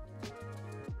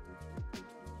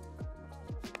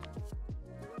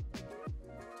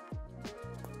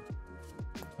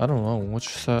 I don't know,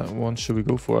 which one should we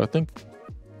go for? I think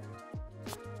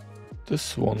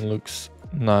this one looks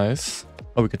nice.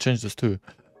 Oh, we can change this too.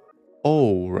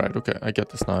 Oh, right. Okay, I get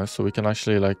this now. So we can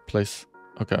actually like place...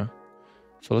 Okay.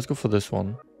 So let's go for this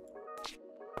one.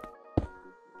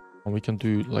 And we can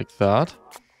do like that.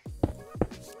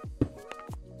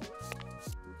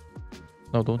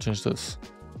 No, don't change this.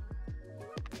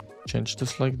 Change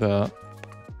this like that.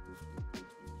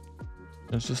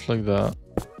 Change this like that.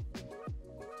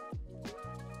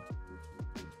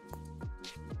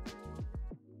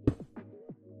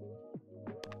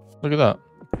 Look at that.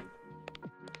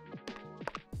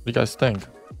 What do you guys think?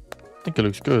 I think it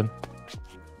looks good.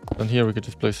 Then here we could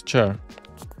just place a chair.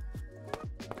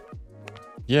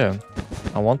 Yeah,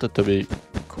 I want it to be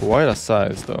quite a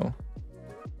size though.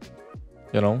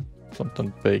 You know,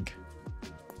 something big.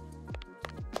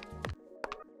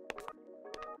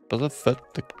 Does it fit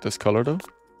this color though?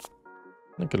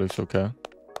 I think it looks okay.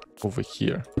 Over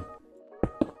here.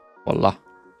 Voila.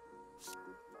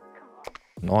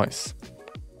 Nice.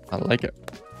 I like it.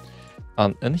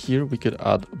 And in here we could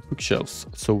add bookshelves.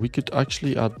 So we could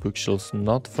actually add bookshelves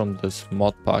not from this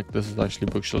mod pack. This is actually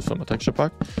bookshelves from a texture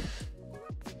pack.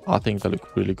 I think they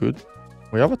look really good.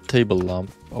 We have a table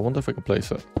lamp. I wonder if I can place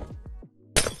it.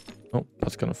 Oh,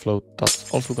 that's gonna float.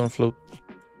 That's also gonna float.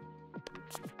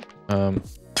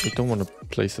 We don't want to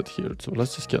place it here. So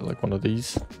let's just get like one of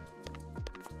these.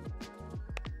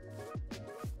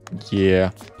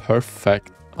 Yeah,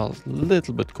 perfect. A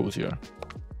little bit cozier.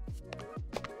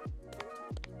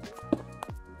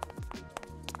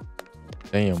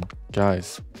 Damn,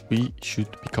 guys, we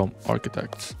should become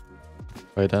architects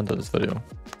by the end of this video.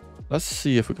 Let's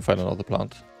see if we can find another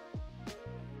plant.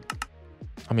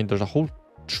 I mean, there's a whole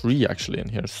tree actually in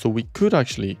here, so we could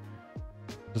actually...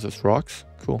 Is this rocks?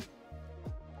 Cool.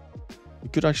 We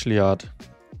could actually add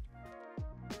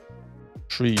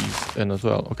trees in as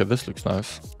well. Okay, this looks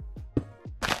nice.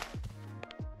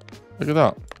 Look at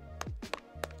that.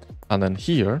 And then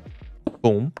here,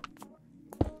 boom.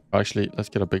 Actually, let's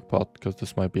get a big pot because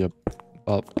this might be a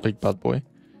big bad boy.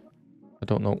 I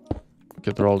don't know.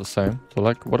 Okay, they're all the same. So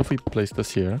like, what if we place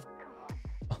this here?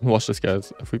 Watch this,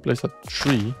 guys. If we place a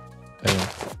tree, damn.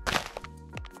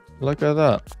 Look at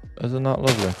that. Is it not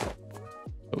lovely?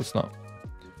 No, it's not.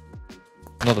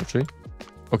 Another tree.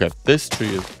 Okay, this tree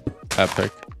is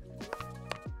epic.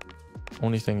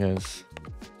 Only thing is,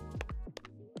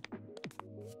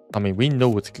 I mean, we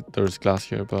know there's glass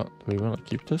here, but do we want to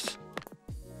keep this?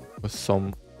 With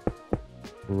some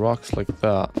rocks like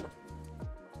that.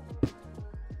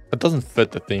 It doesn't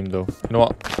fit the theme though. You know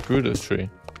what? Screw this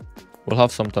tree. We'll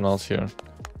have something else here.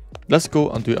 Let's go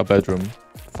and do a bedroom,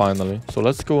 finally. So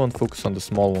let's go and focus on the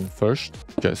small one first.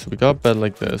 Okay, so we got a bed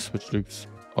like this, which looks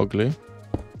ugly.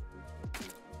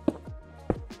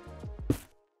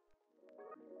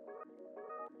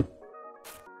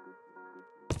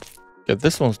 Yeah,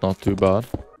 this one's not too bad.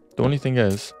 The only thing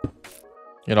is,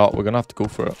 you know, we're gonna have to go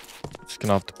for it. We're just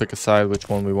gonna have to pick a side which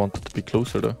one we want it to be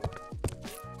closer to.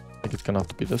 I think it's gonna have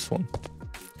to be this one.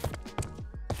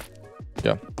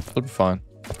 Yeah, it'll be fine.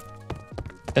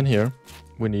 In here,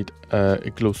 we need a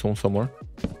glowstone somewhere.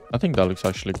 I think that looks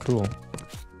actually cool.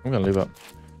 I'm gonna leave it.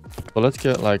 But let's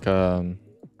get like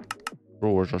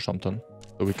drawers or something.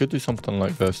 So we could do something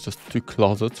like this, just two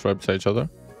closets right beside each other.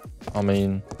 I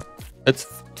mean, it's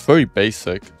very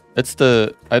basic. It's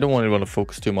the... I don't really want to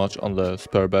focus too much on the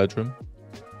spare bedroom,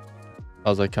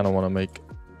 as I kind of want to make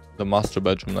the master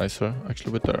bedroom nicer.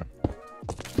 Actually, with there.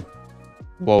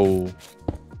 Whoa.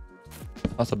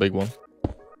 That's a big one.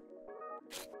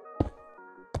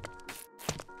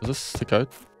 Does this stick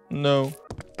out? No.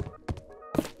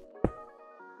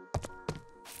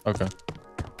 Okay.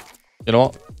 You know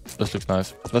what? This looks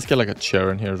nice. Let's get like a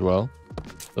chair in here as well,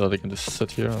 so that they can just sit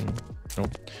here and, you know.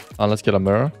 And let's get a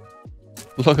mirror.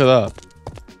 Look at that.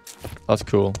 That's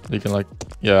cool. You can like...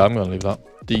 Yeah, I'm gonna leave that.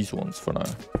 These ones for now.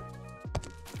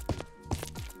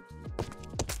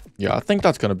 Yeah, I think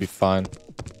that's gonna be fine.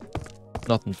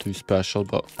 Nothing too special,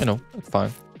 but, you know, it's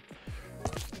fine.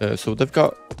 So they've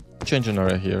got changing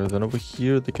area here. Then over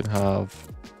here they can have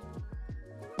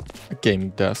a gaming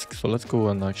desk. So let's go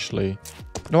and actually...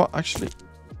 You know what? Actually,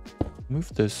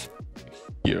 move this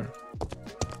here.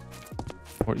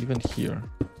 Or even here.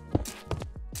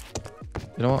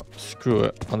 You know what? Screw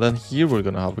it. And then here we're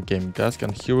gonna have a gaming desk,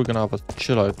 and here we're gonna have a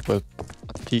chill out with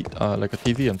like a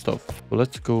TV and stuff. So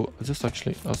let's go. Is this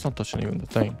actually? That's not touching even the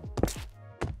thing.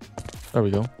 There we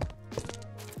go.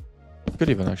 Could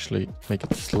even actually make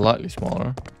it slightly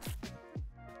smaller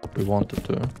if we wanted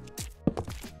to.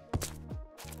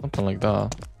 Something like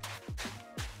that.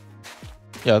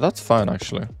 Yeah, that's fine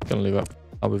actually. Gonna leave it.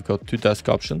 Now we've got two desk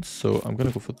options, so I'm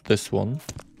gonna go for this one.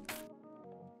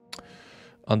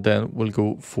 And then we'll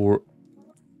go for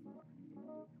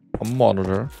a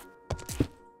monitor.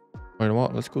 Wait,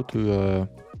 what? Let's go to,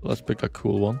 let's pick a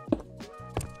cool one.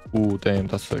 Ooh, damn,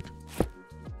 that's sick.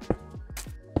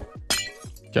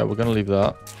 Okay, we're gonna leave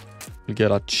that. We'll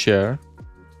get a chair.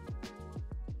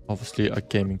 Obviously, a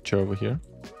gaming chair over here.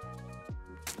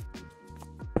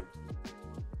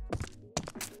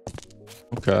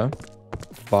 Okay.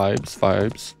 Vibes,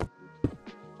 vibes.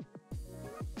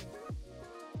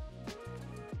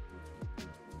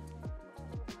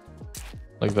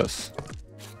 Like this.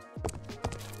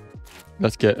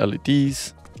 Let's get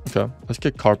LEDs. Okay, let's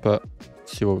get carpet.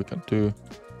 See what we can do.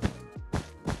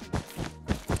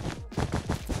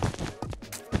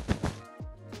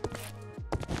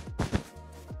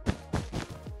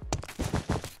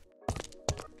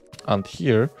 And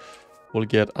here we'll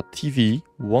get a TV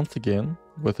once again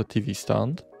with a TV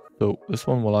stand. So this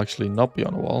one will actually not be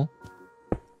on a wall.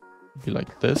 It'll be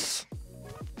like this.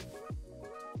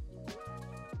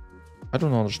 I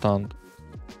don't understand.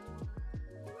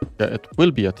 Yeah, it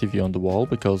will be a TV on the wall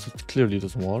because it clearly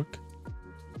doesn't work.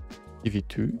 TV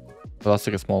 2. Oh, that's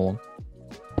like a small one.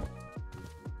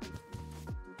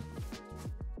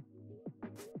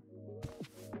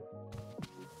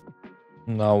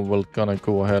 Now we're gonna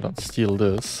go ahead and steal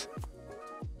this.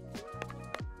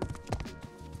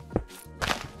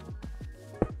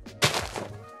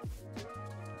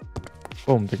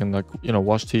 Boom, they can, like, you know,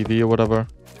 watch TV or whatever.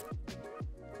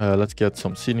 Let's get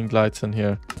some ceiling lights in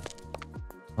here.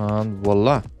 And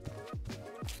voila.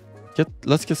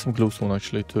 Let's get some glowstone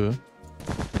actually too.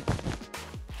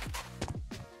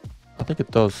 I think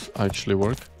it does actually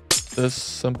work. This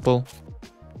simple.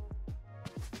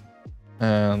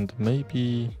 And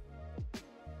maybe...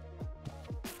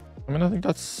 I mean, I think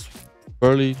that's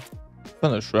fairly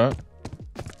finished, right?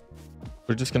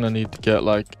 We're just gonna need to get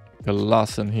like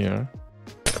glass in here.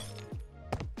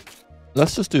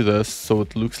 Let's just do this so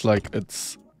it looks like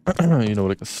it's, you know,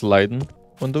 like a sliding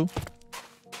window.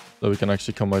 So we can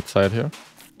actually come outside here.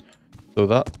 So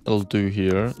that'll do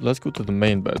here. Let's go to the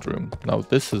main bedroom. Now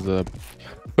this is a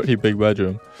pretty big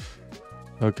bedroom.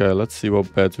 Okay, let's see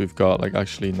what beds we've got, like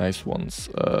actually nice ones.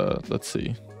 Let's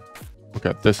see.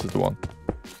 Okay, this is the one.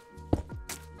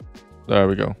 There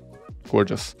we go.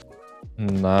 Gorgeous.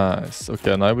 Nice.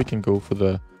 Okay, now we can go for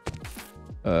the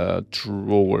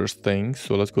drawers thing.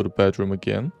 So let's go to bedroom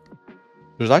again.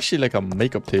 There's actually like a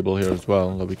makeup table here as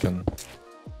well that we can...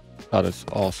 That is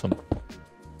awesome.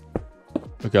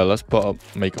 Okay, let's put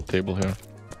a makeup table here.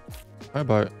 How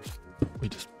about we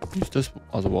just use this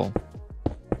as a wall?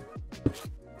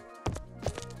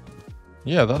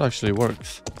 Yeah, that actually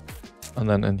works. And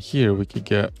then in here we could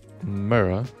get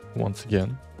mirror once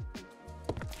again.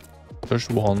 There's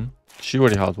one. She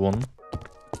already has one.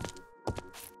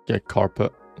 Get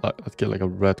carpet. Let's get like a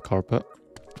red carpet.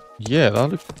 Yeah, that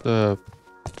looks... I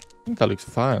think that looks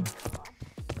fine.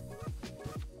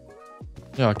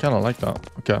 Yeah, I kind of like that.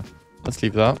 Okay, let's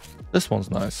leave that. This one's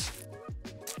nice.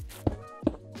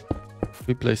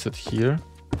 We place it here.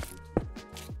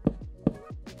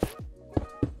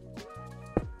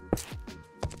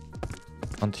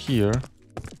 And here.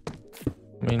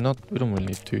 I mean, we don't really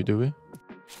need two, do we?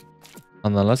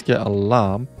 And then let's get a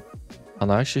lamp.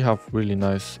 And I actually have really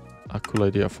a cool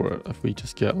idea for it. If we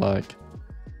just get like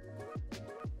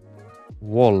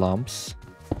wall lamps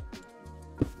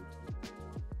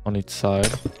on each side.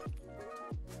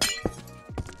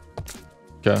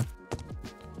 Okay.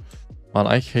 Man,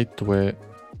 I hate the way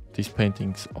these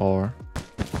paintings are.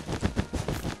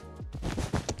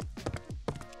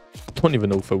 Don't even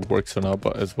know if it works or not,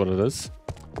 but it's what it is.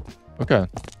 Okay,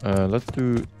 let's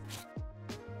do...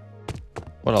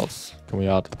 What else can we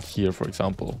add here, for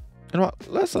example? You know what?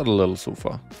 Let's add a little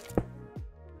sofa.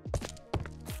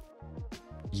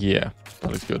 Yeah,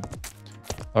 that looks good.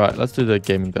 Alright, let's do the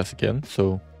gaming desk again.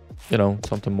 So, you know,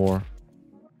 something more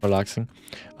relaxing.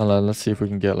 And then let's see if we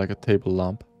can get like a table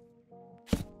lamp.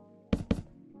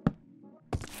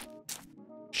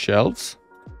 Shelves.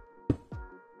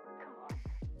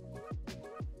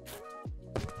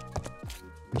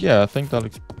 Yeah, I think that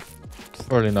looks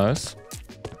fairly nice.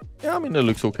 Yeah, I mean, it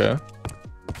looks okay.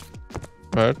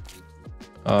 Right.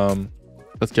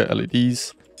 Let's get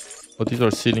LEDs. But these are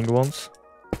ceiling ones.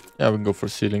 Yeah, we can go for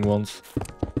ceiling ones.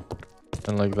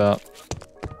 And like that.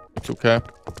 It's okay.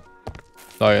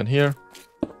 Lie in here.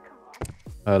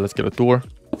 Let's get a door.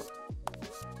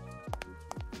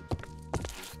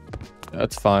 Yeah,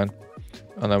 it's fine.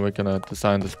 And then we're gonna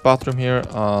design this bathroom here.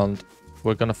 And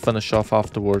we're gonna finish off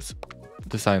afterwards.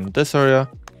 Design this area.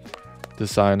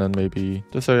 Design and maybe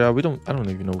this area. I don't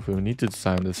even know if we need to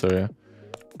design this area.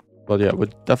 But yeah, we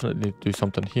definitely need to do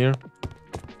something here.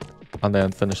 And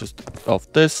then finish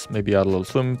off this. Maybe add a little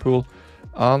swimming pool.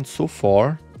 And so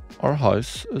far, our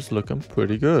house is looking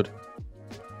pretty good.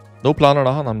 No plan or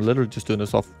nothing. I'm literally just doing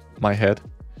this off my head.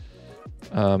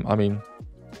 I mean,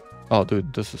 oh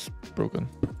dude, this is broken.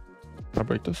 Can I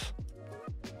break this?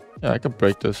 Yeah, I can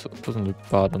break this. It doesn't look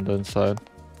bad on the inside.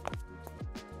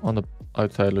 On the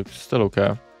outside looks still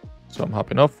okay. So I'm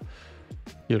happy enough.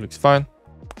 Here looks fine.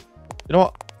 You know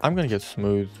what? I'm gonna get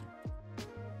smooth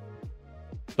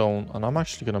stone, and I'm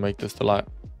actually gonna make this the light.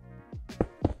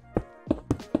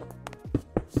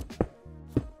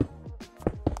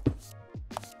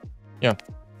 Yeah,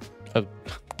 it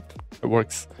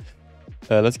works.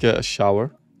 Let's get a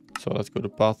shower. So let's go to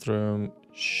bathroom,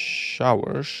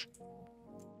 showers.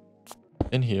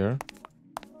 In here.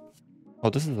 Oh,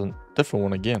 this is a different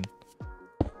one again.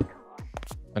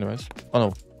 Anyways, oh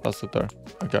no, that's it there.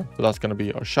 Okay, so that's gonna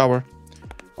be our shower,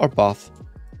 our bath,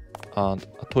 and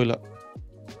a toilet,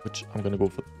 which I'm gonna go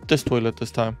for this toilet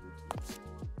this time.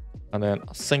 And then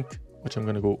a sink, which I'm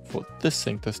gonna go for this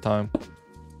sink this time.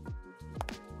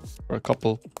 For a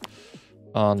couple.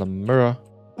 And a mirror.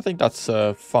 I think that's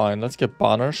fine. Let's get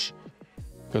banners,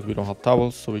 because we don't have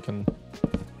towels, so we can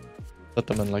set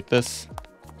them in like this.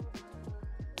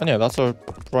 And yeah, that's our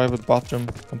private bathroom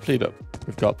completed.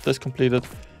 We've got this completed.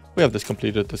 We have this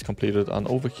completed, and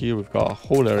over here we've got a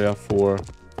whole area for...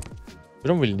 We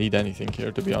don't really need anything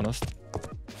here, to be honest.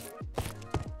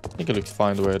 I think it looks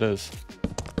fine the way it is.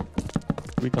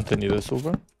 We continue this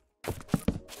over.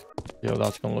 Yeah,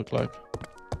 that's gonna look like.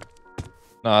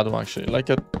 Nah, I don't actually like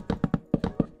it.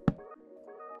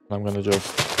 I'm gonna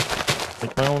just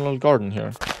make my own little garden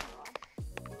here.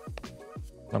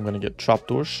 I'm gonna get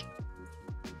trapdoors.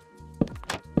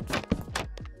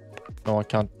 No, I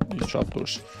can't use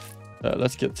trapdoors.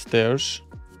 Let's get stairs.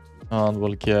 And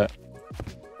we'll get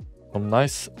some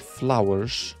nice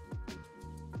flowers.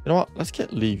 You know what? Let's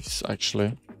get leaves,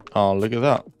 actually. Oh, look at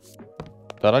that.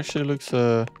 That actually looks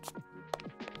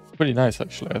pretty nice,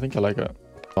 actually. I think I like it.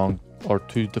 Long or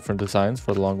two different designs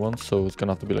for the long ones, so it's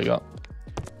gonna have to be like that.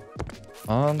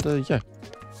 And yeah,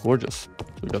 gorgeous.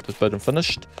 So we got this bedroom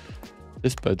finished.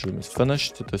 This bedroom is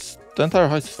finished. The entire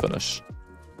house is finished.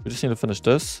 We just need to finish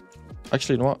this.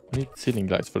 Actually, you know what? We need ceiling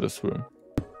lights for this room.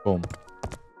 Boom.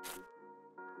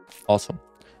 Awesome.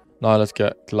 Now let's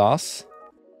get glass.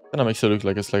 Kind of makes it look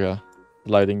like it's like a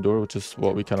sliding door, which is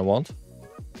what we kind of want.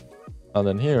 And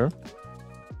then here,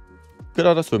 we could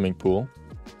add a swimming pool.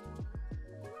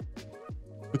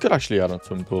 We could actually add a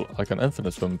swimming pool, like an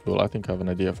infinite swimming pool. I think I have an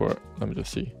idea for it. Let me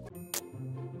just see.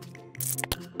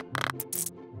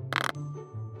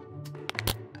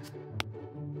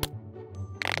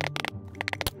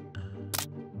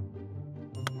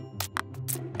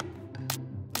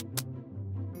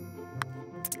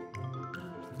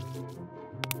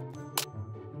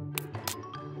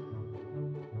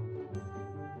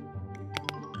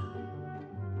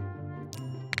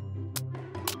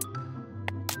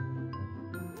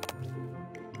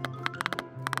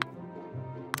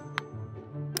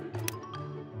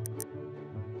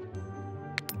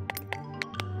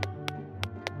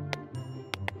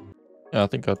 Yeah, I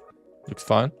think that looks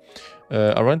fine.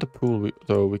 Around the pool,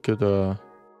 we could,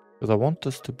 because I want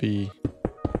this to be...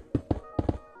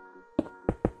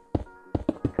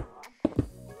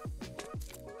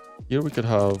 Here we could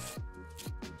have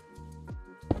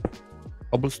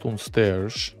cobblestone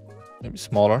stairs, maybe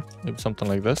smaller, maybe something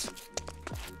like this.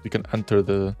 We can enter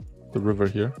the river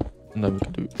here, and then we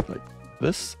can do like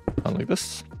this and like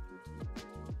this.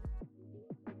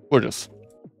 Gorgeous.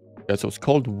 Yeah, so it's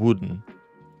called wooden.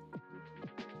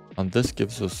 And this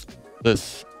gives us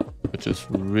this, which is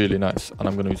really nice, and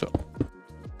I'm gonna use it.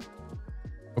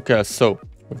 Okay, so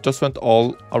we've just went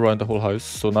all around the whole house.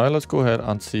 So now let's go ahead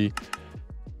and see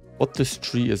what this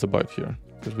tree is about here,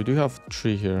 because we do have a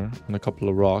tree here and a couple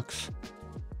of rocks.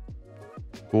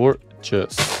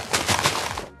 Gorgeous.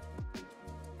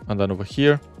 And then over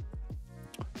here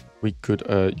we could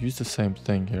use the same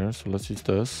thing here. So let's use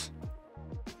this.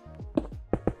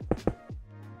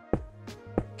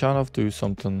 Kind of do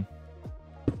something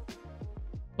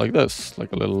like this,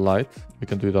 like a little light. We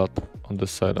can do that on this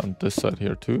side and this side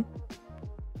here too.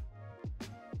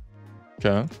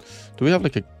 Okay, do we have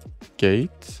like a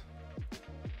gate?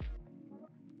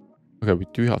 Okay, we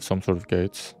do have some sort of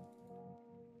gates.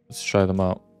 Let's try them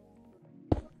out.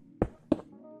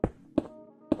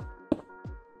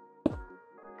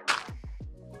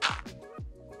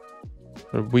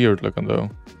 They're weird looking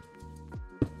though.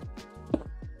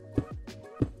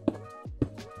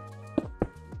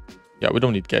 Yeah, we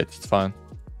don't need gates, it's fine.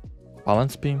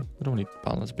 Balance beam? We don't need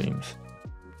balance beams.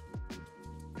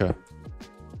 Okay.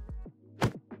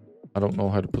 I don't know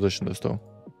how to position this though.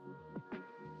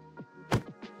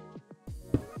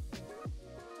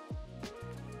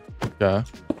 Yeah,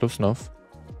 close enough.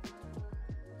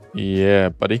 Yeah,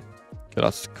 buddy. Okay,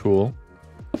 that's cool.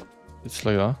 It's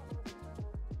like that.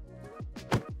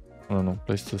 I don't know,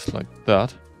 place this like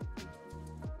that.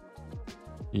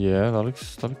 Yeah, that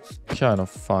looks kind of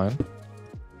fine.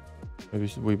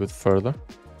 Maybe a wee bit further.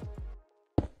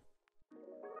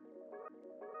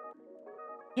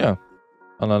 Yeah.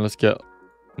 And then let's get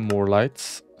more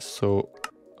lights. So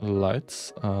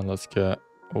lights, and let's get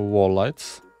wall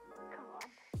lights.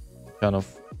 Kind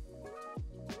of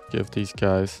give these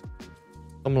guys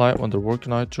some light when they're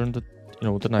working out during the, you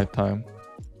know, the night time.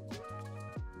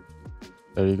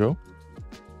 There you go.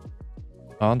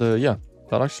 And yeah,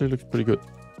 that actually looks pretty good.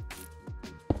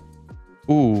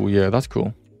 Ooh, yeah, that's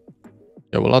cool.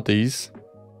 Yeah, we'll add these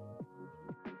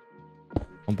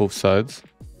on both sides.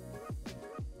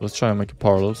 Let's try and make it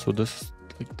parallel. So this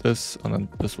like this, and then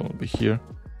this one will be here.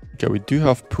 Okay, we do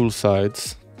have pool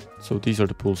sides. So these are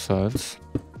the pool sides.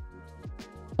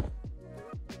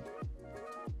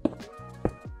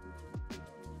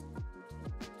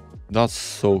 That's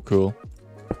so cool.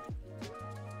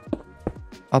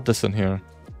 Add this in here.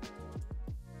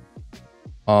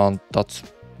 And that's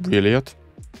really it.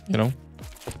 You know?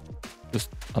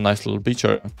 Just a nice little beach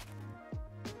area.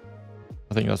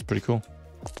 I think that's pretty cool.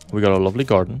 We got a lovely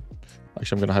garden.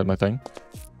 Actually, I'm gonna hide my thing.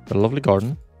 Got a lovely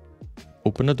garden.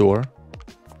 Open the door.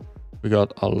 We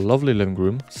got a lovely living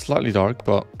room. Slightly dark,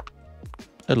 but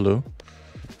it'll do.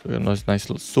 We got a nice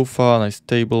little sofa, nice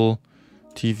table,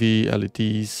 TV,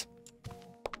 LEDs.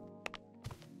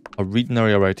 A reading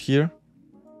area right here.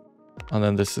 And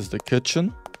then this is the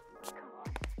kitchen.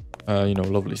 You know,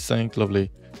 lovely sink, lovely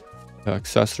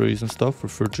accessories and stuff.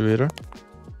 Refrigerator.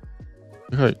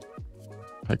 Look how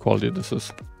high quality this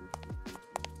is.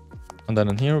 And then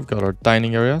in here we've got our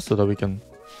dining area so that we can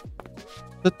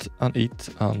sit and eat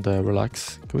and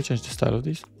relax. Can we change the style of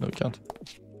these? No, we can't.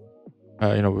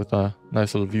 You know, with a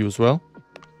nice little view as well.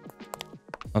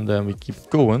 And then we keep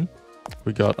going.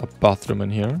 We got a bathroom in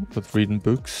here with reading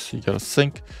books. You got a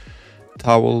sink,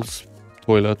 towels,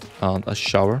 toilet, and a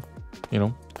shower. You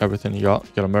know, everything you got.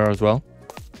 You got a mirror as well.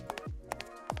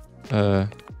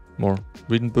 More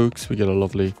reading books. We get a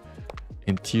lovely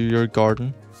interior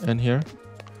garden in here.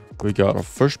 We got our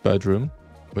first bedroom,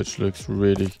 which looks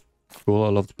really cool. I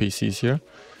love the PCs here.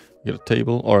 We get a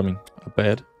table, or I mean, a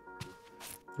bed.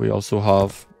 We also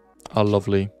have a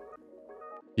lovely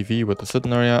TV with a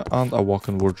sitting area and a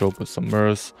walk-in wardrobe with some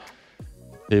mirrors,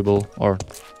 table or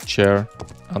chair.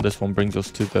 And this one brings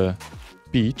us to the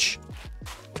beach.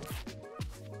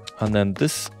 And then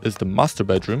this is the master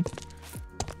bedroom,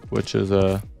 which is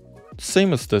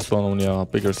same as this one, only a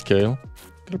bigger scale.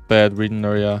 Got a bed, reading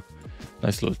area,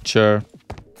 nice little chair,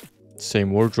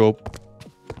 same wardrobe.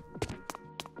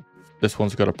 This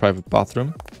one's got a private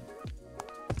bathroom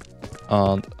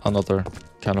and another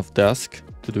kind of desk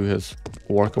to do his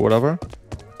work or whatever.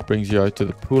 Brings you out to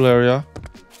the pool area,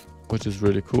 which is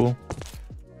really cool.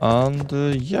 And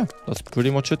yeah, that's pretty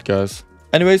much it, guys.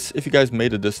 Anyways, if you guys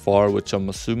made it this far, which I'm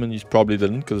assuming you probably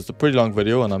didn't, because it's a pretty long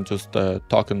video and I'm just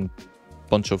talking a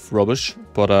bunch of rubbish.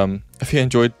 But if you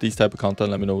enjoyed these type of content,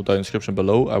 let me know down in the description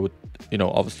below. I would, you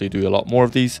know, obviously do a lot more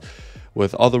of these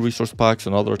with other resource packs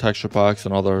and other texture packs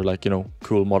and other, like, you know,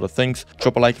 cool modded things.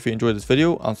 Drop a like if you enjoyed this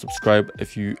video and subscribe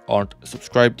if you aren't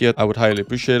subscribed yet. I would highly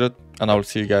appreciate it, and I will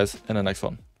see you guys in the next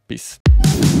one. Peace.